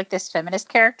 Rowena is like this feminist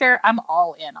character I'm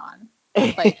all in on.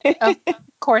 Like, of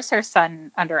course, her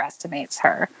son underestimates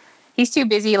her. He's too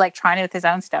busy like trying with his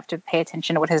own stuff to pay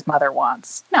attention to what his mother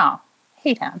wants. No,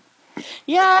 hate him.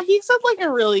 Yeah, he said like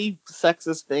a really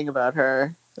sexist thing about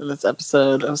her in this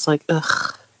episode. I was like,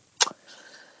 ugh.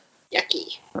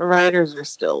 Yucky. Writers are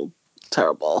still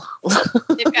terrible.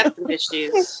 They've got some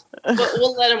issues.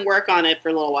 We'll let them work on it for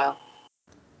a little while.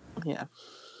 Yeah.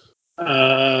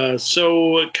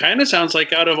 So it kind of sounds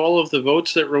like out of all of the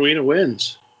votes that Rowena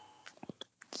wins.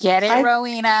 Get it,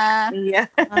 Rowena. Yeah.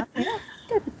 Yeah,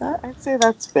 good with that. I'd say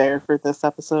that's fair for this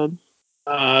episode.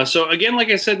 So again, like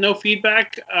I said, no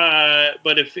feedback.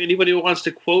 But if anybody wants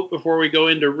to quote before we go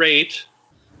into rate,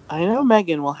 I know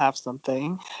Megan will have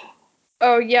something.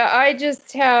 Oh, yeah, I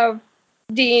just have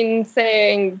Dean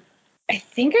saying, I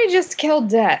think I just killed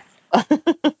death.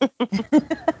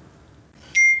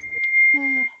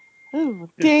 Ooh,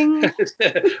 ding.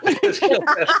 Fixing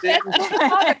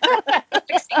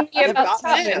me about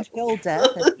Tubman. Kill death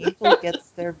and Angel gets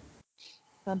their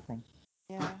something.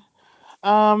 Yeah.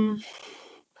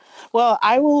 Well,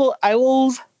 I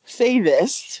will say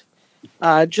this,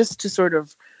 just to sort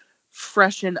of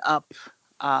freshen up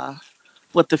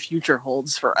what the future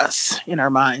holds for us in our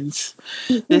minds.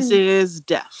 This is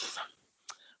death.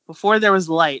 Before there was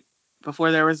light,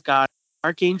 before there was God,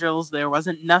 archangels, there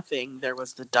wasn't nothing, there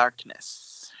was the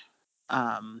darkness.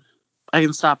 I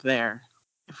can stop there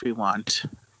if we want,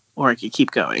 or I could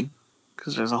keep going,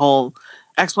 because there's a whole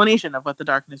explanation of what the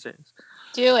darkness is.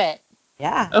 Do it.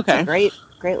 Yeah. Okay. It's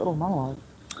a great little monologue.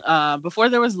 Before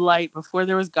there was light, before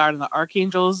there was God and the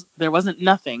archangels, there wasn't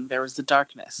nothing, there was the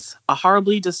darkness. A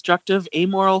horribly destructive,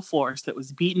 amoral force that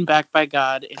was beaten back by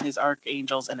God and his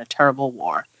archangels in a terrible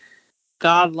war.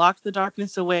 God locked the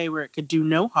darkness away where it could do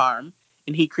no harm,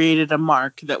 and he created a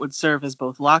mark that would serve as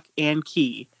both lock and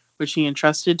key, which he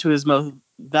entrusted to his most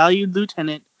valued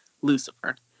lieutenant,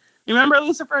 Lucifer. Remember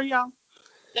Lucifer, y'all?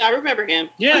 I remember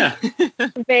him. yeah,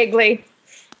 Vaguely.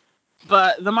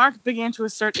 But the mark began to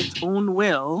assert its own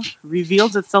will,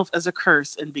 revealed itself as a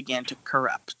curse, and began to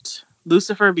corrupt.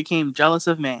 Lucifer became jealous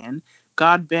of man.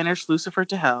 God banished Lucifer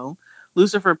to hell.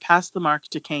 Lucifer passed the mark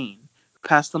to Cain, who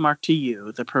passed the mark to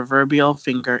you, the proverbial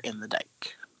finger in the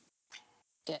dike.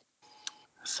 Did.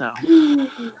 So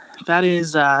that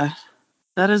is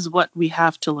what we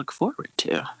have to look forward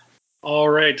to. all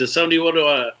right. Does somebody want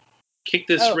to kick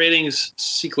this ratings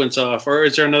sequence off, or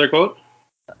is there another quote?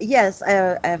 Yes,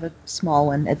 I have a small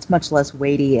one. It's much less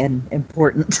weighty and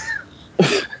important.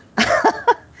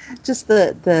 Just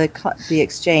the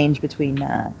exchange between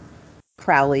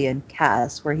Crowley and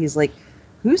Cass, where he's like,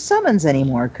 "Who summons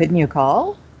anymore? Couldn't you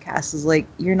call?" Cass is like,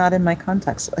 "You're not in my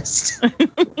contacts list."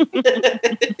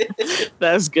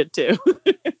 That's good too.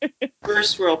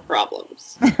 First world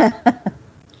problems.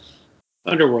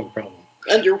 Underworld problem.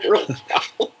 Underworld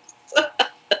problems.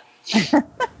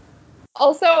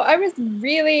 Also, I was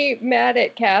really mad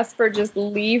at Cass for just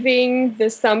leaving the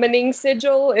summoning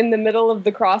sigil in the middle of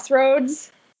the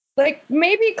crossroads. Like,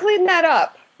 maybe clean that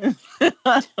up.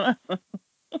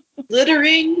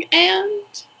 Littering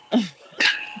and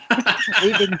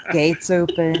Leaving gates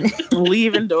open.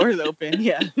 Leaving doors open,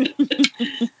 yeah.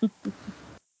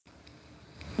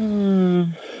 All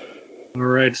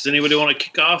right. Does anybody want to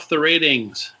kick off the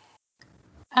ratings?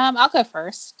 I'll go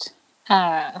first.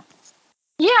 Yeah,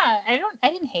 I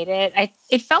didn't hate it.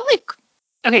 It felt like,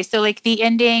 okay, so like the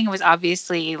ending was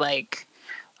obviously like,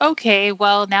 okay,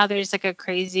 well now there's like a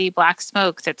crazy black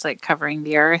smoke that's like covering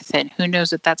the earth, and who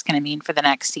knows what that's going to mean for the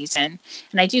next season.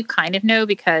 And I do kind of know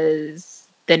because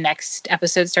the next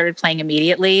episode started playing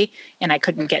immediately and I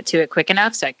couldn't get to it quick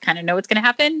enough, so I kind of know what's going to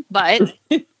happen, but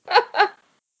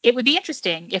it would be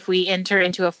interesting if we enter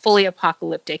into a fully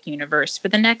apocalyptic universe for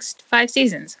the next 5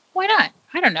 seasons. Why not?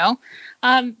 I don't know.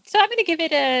 So I'm going to give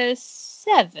it a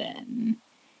 7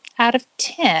 out of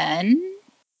 10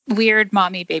 weird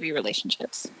mommy baby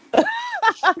relationships. that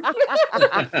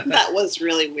was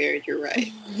really weird. You're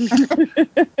right.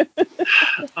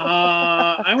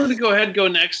 I'm going to go ahead and go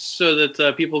next so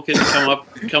that people can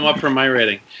come up from my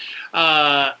rating.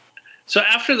 So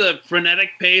after the frenetic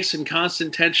pace and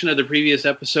constant tension of the previous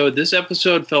episode, this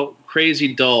episode felt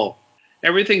crazy dull.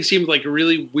 Everything seemed like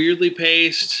really weirdly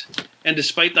paced, and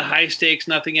despite the high stakes,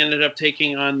 nothing ended up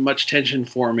taking on much tension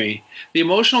for me. The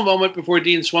emotional moment before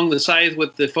Dean swung the scythe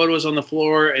with the photos on the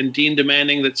floor and Dean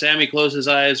demanding that Sammy close his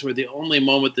eyes were the only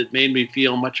moment that made me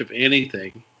feel much of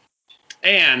anything.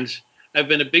 And I've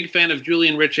been a big fan of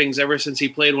Julian Richings ever since he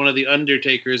played one of the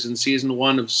Undertakers in season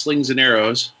 1 of Slings and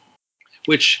Arrows,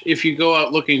 which, if you go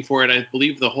out looking for it, I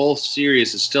believe the whole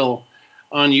series is still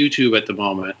on YouTube at the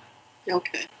moment.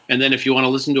 Okay. And then if you want to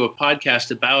listen to a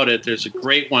podcast about it, there's a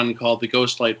great one called the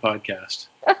Ghostlight Podcast.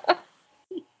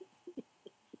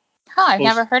 I've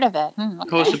never heard of it. Okay.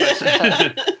 Hosted by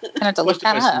I have to look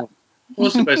that up.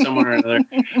 Hosted by someone or another.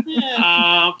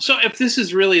 Yeah. So if this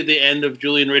is really the end of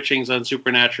Julian Richings on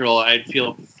Supernatural, I'd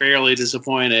feel fairly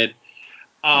disappointed.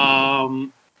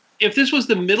 If this was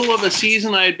the middle of a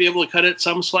season, I'd be able to cut it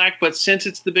some slack. But since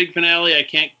it's the big finale, I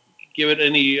can't give it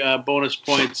any bonus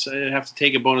points. I'd have to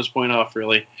take a bonus point off,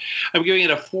 really. I'm giving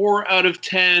it a 4 out of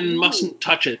 10. Mustn't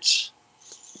touch it.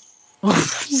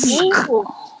 Ooh,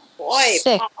 boy.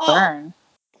 Sick Oh. burn.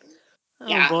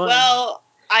 Yeah. boy. Well,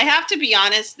 I have to be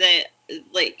honest that,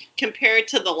 like, compared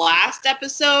to the last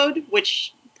episode,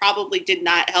 which probably did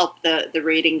not help the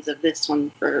ratings of this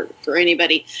one for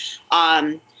anybody,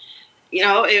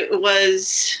 it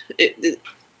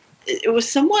was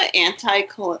somewhat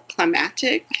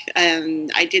anticlimactic,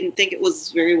 and I didn't think it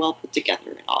was very well put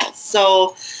together at all.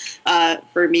 So,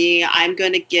 for me, I'm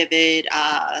going to give it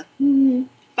 5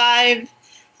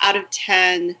 out of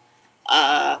 10.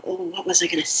 What was I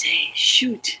going to say?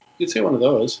 Shoot. You could say one of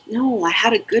those. No, I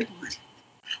had a good one.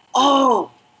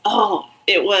 Oh,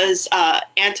 it was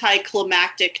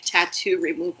anticlimactic tattoo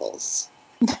removals.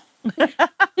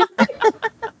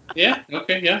 Yeah.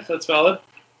 Okay. Yeah, that's valid.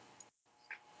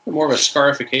 More of a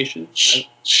scarification.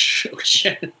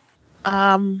 Okay.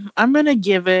 I'm gonna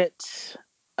give it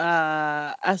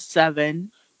a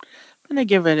 7. I'm gonna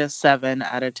give it a 7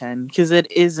 out of 10 because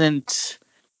it isn't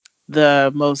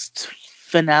the most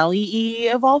finale-y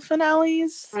of all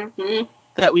finales Mm-hmm.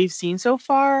 that we've seen so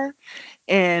far.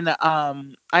 And I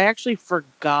actually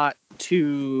forgot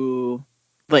to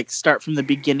like start from the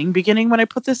beginning when I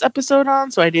put this episode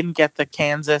on, so I didn't get the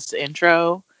Kansas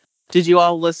intro. Did you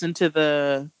all listen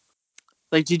to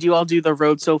did you all do the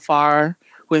road so far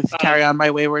with Carry On My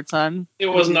Wayward Son? It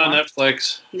wasn't on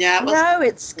Netflix. Yeah, it was. No,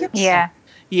 it skips. Yeah.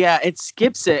 Yeah, it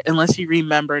skips it unless you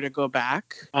remember to go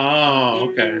back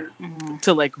Oh, okay.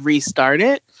 to like restart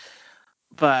it.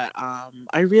 But I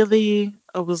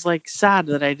was like sad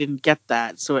that I didn't get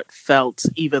that, so it felt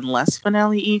even less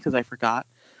finale-y because I forgot.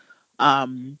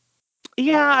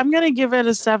 Yeah, I'm gonna give it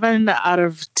a 7 out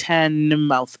of 10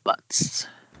 mouth butts.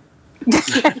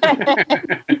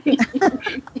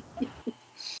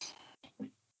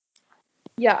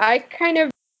 Yeah, I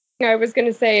was going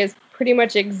to say is pretty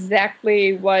much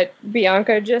exactly what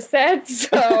Bianca just said.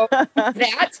 So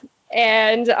that,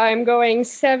 and I'm going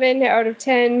 7 out of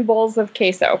 10 bowls of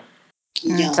queso.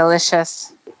 Yeah.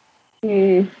 Delicious.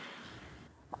 Mm.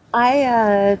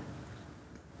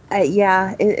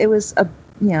 It was a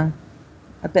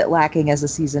bit lacking as a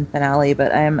season finale,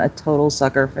 but I am a total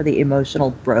sucker for the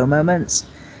emotional bro moments.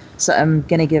 So I'm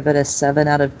gonna give it a 7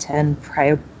 out of 10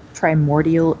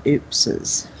 primordial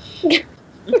oopses.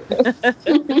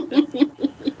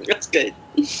 That's good.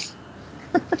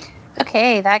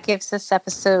 Okay, that gives this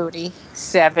episode a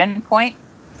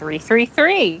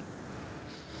 7.333. I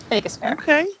think it's fair.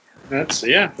 Okay. That's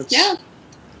Yeah.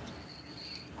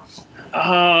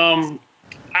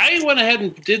 I went ahead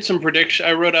and did some prediction.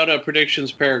 I wrote out a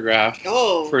predictions paragraph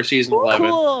for season 11,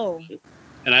 Cool.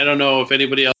 and I don't know if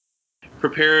anybody else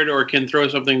prepared or can throw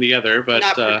something together. But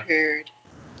Not prepared.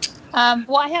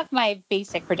 Well, I have my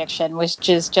basic prediction, which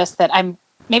is just that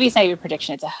maybe it's not even a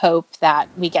prediction, it's a hope that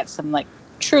we get some like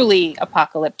truly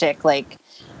apocalyptic, like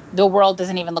the world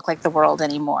doesn't even look like the world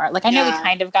anymore. Like I know we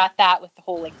kind of got that with the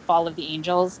whole like fall of the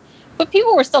angels, but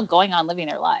people were still going on living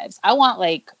their lives. I want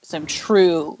like some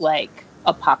true like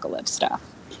apocalypse stuff.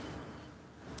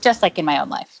 Just like in my own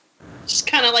life. Just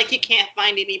kind of like you can't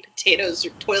find any potatoes or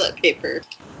toilet paper.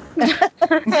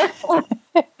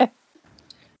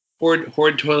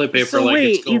 hoard toilet paper So like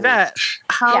wait, it's gold. Yvette,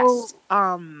 Yes.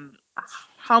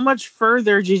 how much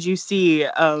further did you see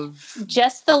of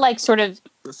just the like sort of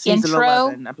season intro,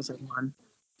 11, episode 1?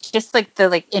 just like the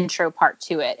like intro part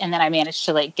to it, and then I managed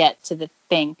to like get to the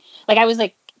thing. Like I was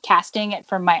like casting it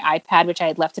from my iPad, which I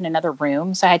had left in another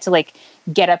room, so I had to like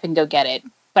get up and go get it.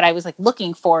 But I was like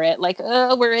looking for it, like,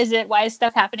 where is it? Why is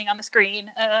stuff happening on the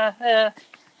screen?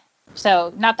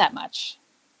 So not that much,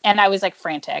 and I was like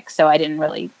frantic, so I didn't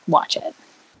really watch it.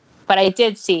 But I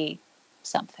did see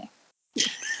something.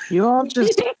 You all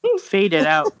just faded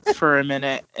out for a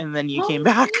minute and then you came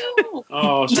back. No.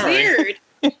 Oh, sorry. Weird.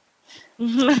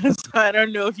 So I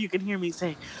don't know if you can hear me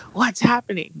say, what's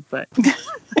happening? But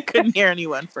I couldn't hear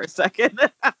anyone for a second.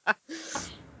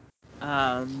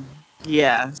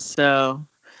 Yeah, so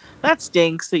that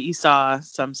stinks that you saw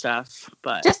some stuff,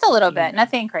 but Just a little bit,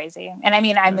 nothing crazy. And I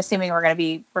mean, I'm assuming we're going to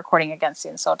be recording again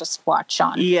soon, so I'll just watch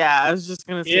on. Yeah, I was just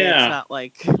gonna say it's not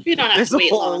like you don't have there's to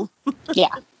wait long. Yeah,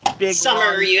 big Summer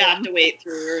long you thing. have to wait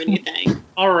through or anything.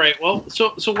 All right. Well,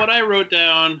 so what I wrote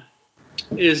down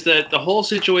is that the whole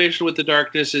situation with the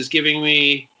darkness is giving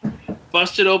me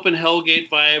busted open Hellgate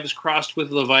vibes crossed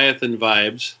with Leviathan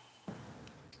vibes.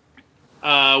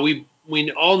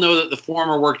 We all know that the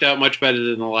former worked out much better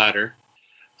than the latter.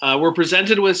 We're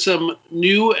presented with some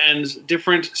new and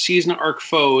different season arc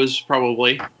foes,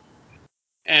 probably,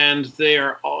 and they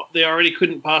already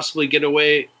couldn't possibly get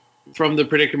away from the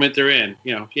predicament they're in.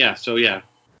 So I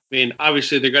mean,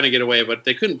 obviously they're going to get away, but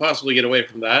they couldn't possibly get away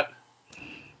from that.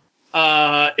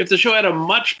 If the show had a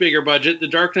much bigger budget, the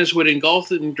darkness would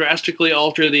engulf and drastically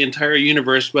alter the entire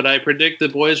universe, but I predict the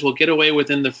boys will get away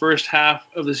within the first half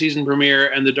of the season premiere,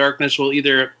 and the darkness will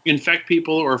either infect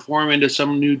people or form into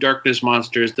some new darkness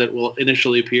monsters that will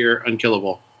initially appear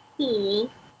unkillable. Hmm.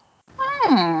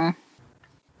 Hmm.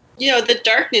 The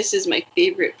darkness is my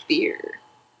favorite beer.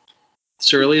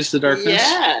 Surly's the darkness?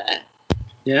 Yeah.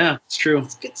 Yeah, it's true.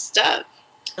 It's good stuff.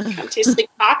 It tastes like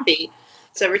coffee.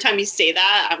 So every time you say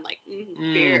that, I'm like,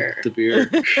 beer. The beer.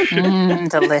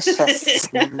 Delicious.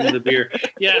 The beer.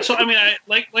 Yeah, so I mean, I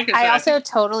said, I also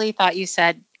totally thought you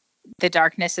said the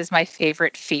darkness is my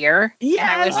favorite fear. Yes, and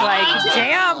I was like,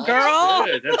 damn, girl.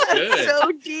 That's good.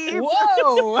 So deep.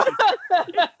 Whoa.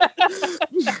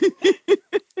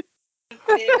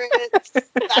 Favorites.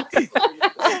 That's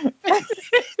fun.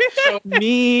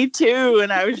 Me too.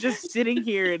 And I was just sitting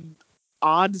here in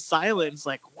odd silence,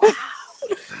 like, wow.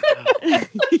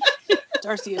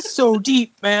 Darcy is so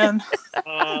deep, man. No,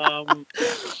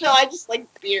 I just like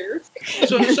beer.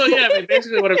 So yeah, I mean,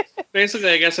 basically,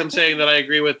 I guess I'm saying that I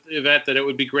agree with Yvette that it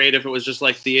would be great if it was just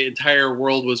like the entire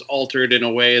world was altered in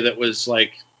a way that was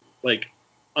like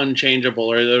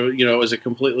unchangeable, or it was a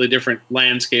completely different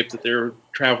landscape that they're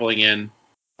traveling in.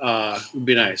 Would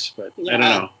be nice, but I don't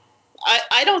know.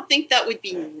 I don't think that would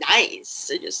be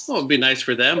nice. It'd be nice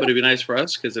for them, but it'd be nice for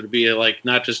us because it'd be like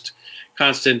not just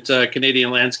constant Canadian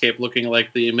landscape looking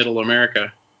like the Middle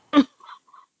America.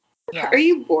 Yeah. Are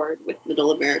you bored with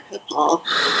Middle America, Paul?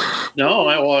 No,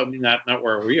 I mean not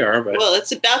where we are, but Well,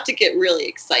 it's about to get really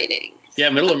exciting.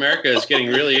 yeah, Middle America is getting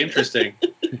really interesting.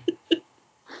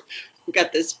 We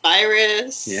got this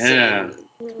virus, Yeah, and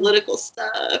political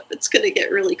stuff. It's going to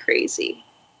get really crazy.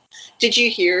 Did you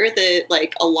hear that?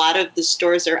 Like a lot of the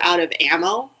stores are out of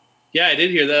ammo. yeah, I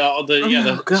did hear that. All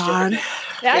the God.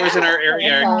 stores in our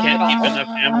area can't keep enough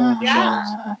ammo.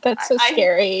 Yeah. That's so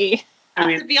scary. I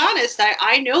mean, to be honest,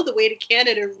 I know the way to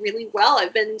Canada really well.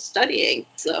 I've been studying.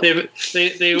 So they were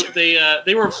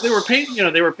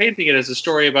painting they were painting it as a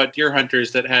story about deer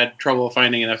hunters that had trouble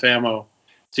finding enough ammo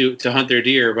to hunt their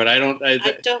deer. But I don't think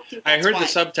I heard the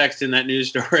subtext in that news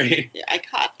story. Yeah, I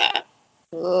caught that.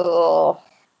 Ugh.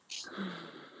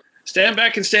 Stand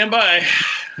back and stand by.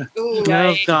 Ooh,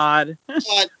 Oh, God.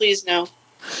 God, please no.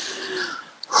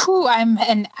 Whew, I'm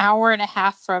an hour and a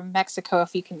half from Mexico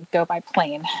if you can go by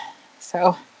plane.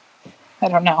 So, I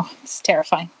don't know. It's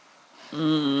terrifying.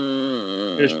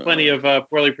 There's plenty of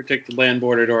poorly protected land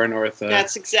border to our north.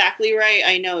 That's exactly right.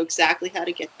 I know exactly how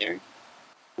to get there.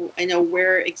 I know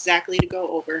where exactly to go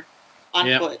over on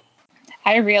foot.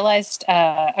 I realized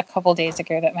a couple days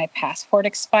ago that my passport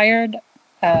expired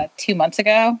 2 months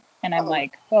ago. And I'm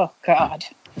like, oh, God.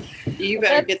 You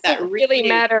better get that really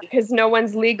matter because no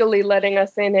one's legally letting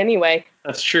us in anyway.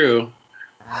 That's true.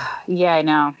 Yeah, I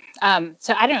know.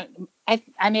 So I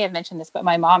may have mentioned this, but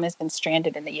my mom has been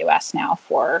stranded in the U.S. now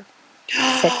for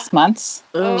 6 months.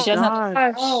 Oh,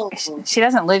 she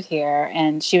doesn't live here,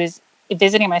 and she was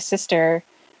visiting my sister,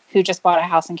 who just bought a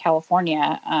house in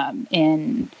California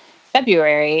in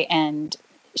February, and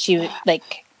she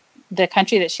the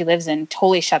country that she lives in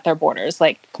totally shut their borders,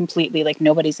 like completely, like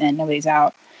nobody's in, nobody's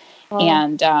out.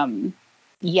 And so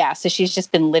she's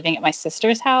just been living at my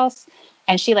sister's house.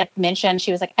 And she mentioned,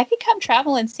 she was like, I could come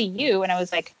travel and see you. And I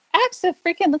was like,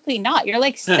 absolutely not. You're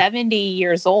like 70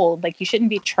 years old. Like, you shouldn't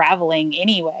be traveling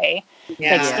anyway.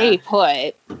 Yeah. Like, stay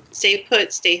put. Stay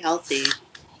put, stay healthy.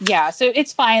 Yeah, so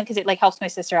it's fine because it helps my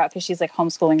sister out because she's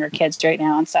homeschooling her kids right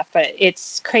now and stuff. But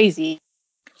it's crazy.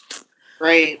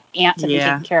 Right. Aunts have been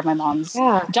taking care of my mom's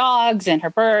dogs and her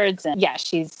birds. And yeah,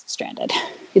 she's stranded.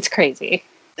 It's crazy.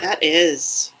 That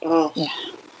is. Oh, yeah.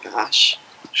 Gosh.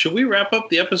 Should we wrap up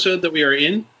the episode that we are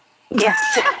in? Yes.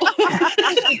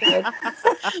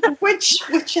 Which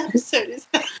episode is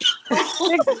that?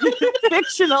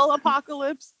 Fictional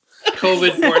apocalypse.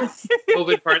 COVID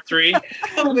part 3.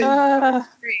 COVID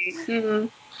 3. Mm-hmm.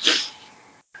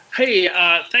 Hey,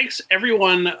 thanks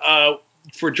everyone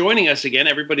for joining us again.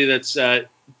 Everybody that's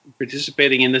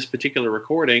participating in this particular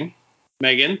recording.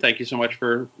 Megan, thank you so much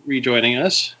for rejoining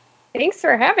us. Thanks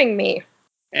for having me.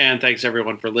 And thanks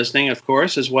everyone for listening, of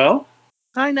course, as well.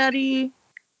 Hi, Nutty.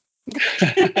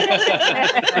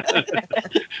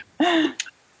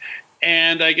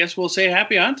 And I guess we'll say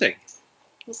happy hunting.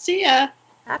 We'll see ya.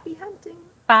 Happy hunting.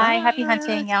 Bye. Happy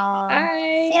hunting, y'all. Bye.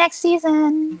 See you next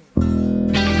season.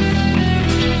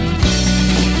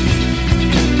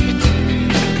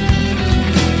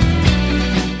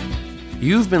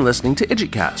 You've been listening to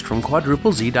IdjitCast from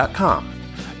quadruplez.com.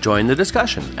 Join the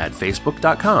discussion at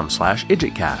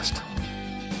facebook.com/IdjitCast.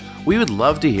 We would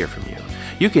love to hear from you.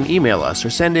 You can email us or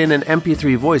send in an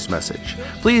MP3 voice message.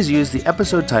 Please use the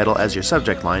episode title as your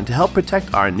subject line to help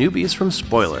protect our newbies from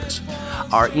spoilers.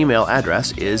 Our email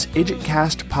address is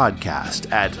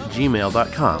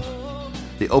idjitcastpodcast@gmail.com.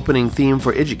 The opening theme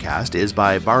for IdjitCast is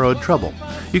by Borrowed Trouble.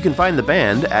 You can find the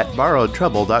band at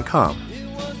borrowedtrouble.com.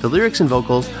 The lyrics and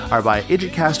vocals are by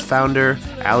IdjitCast founder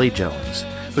Allie Jones,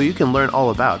 who you can learn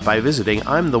all about by visiting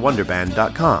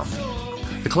imthewonderband.com.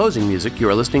 The closing music you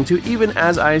are listening to even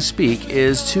as I speak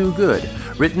is Too Good,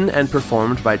 written and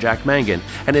performed by Jack Mangan,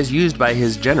 and is used by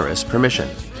his generous permission.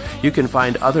 You can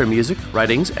find other music,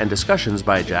 writings, and discussions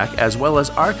by Jack, as well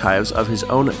as archives of his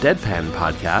own Deadpan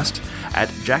podcast at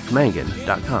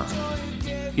jackmangan.com.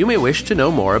 You may wish to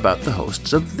know more about the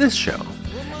hosts of this show.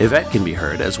 Yvette can be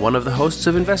heard as one of the hosts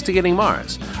of Investigating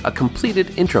Mars, a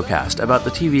completed introcast about the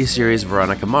TV series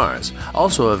Veronica Mars,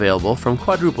 also available from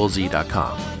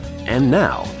quadruplez.com. And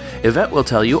now, Yvette will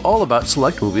tell you all about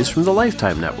select movies from the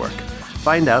Lifetime Network.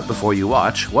 Find out before you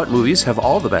watch what movies have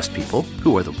all the best people,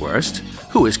 who are the worst,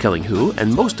 who is killing who,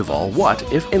 and most of all, what,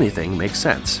 if anything, makes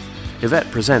sense. Yvette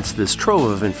presents this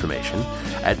trove of information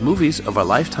at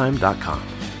moviesofourlifetime.com.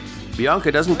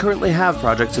 Bianca doesn't currently have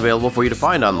projects available for you to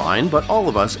find online, but all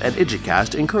of us at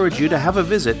IdjitCast encourage you to have a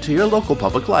visit to your local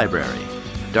public library.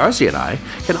 Darcy and I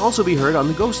can also be heard on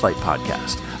the Ghostlight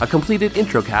podcast, a completed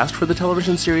introcast for the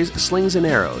television series Slings and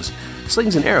Arrows.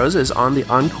 Slings and Arrows is on the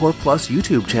Encore Plus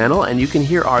YouTube channel, and you can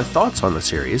hear our thoughts on the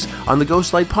series on the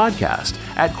Ghostlight podcast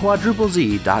at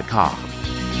quadruplez.com.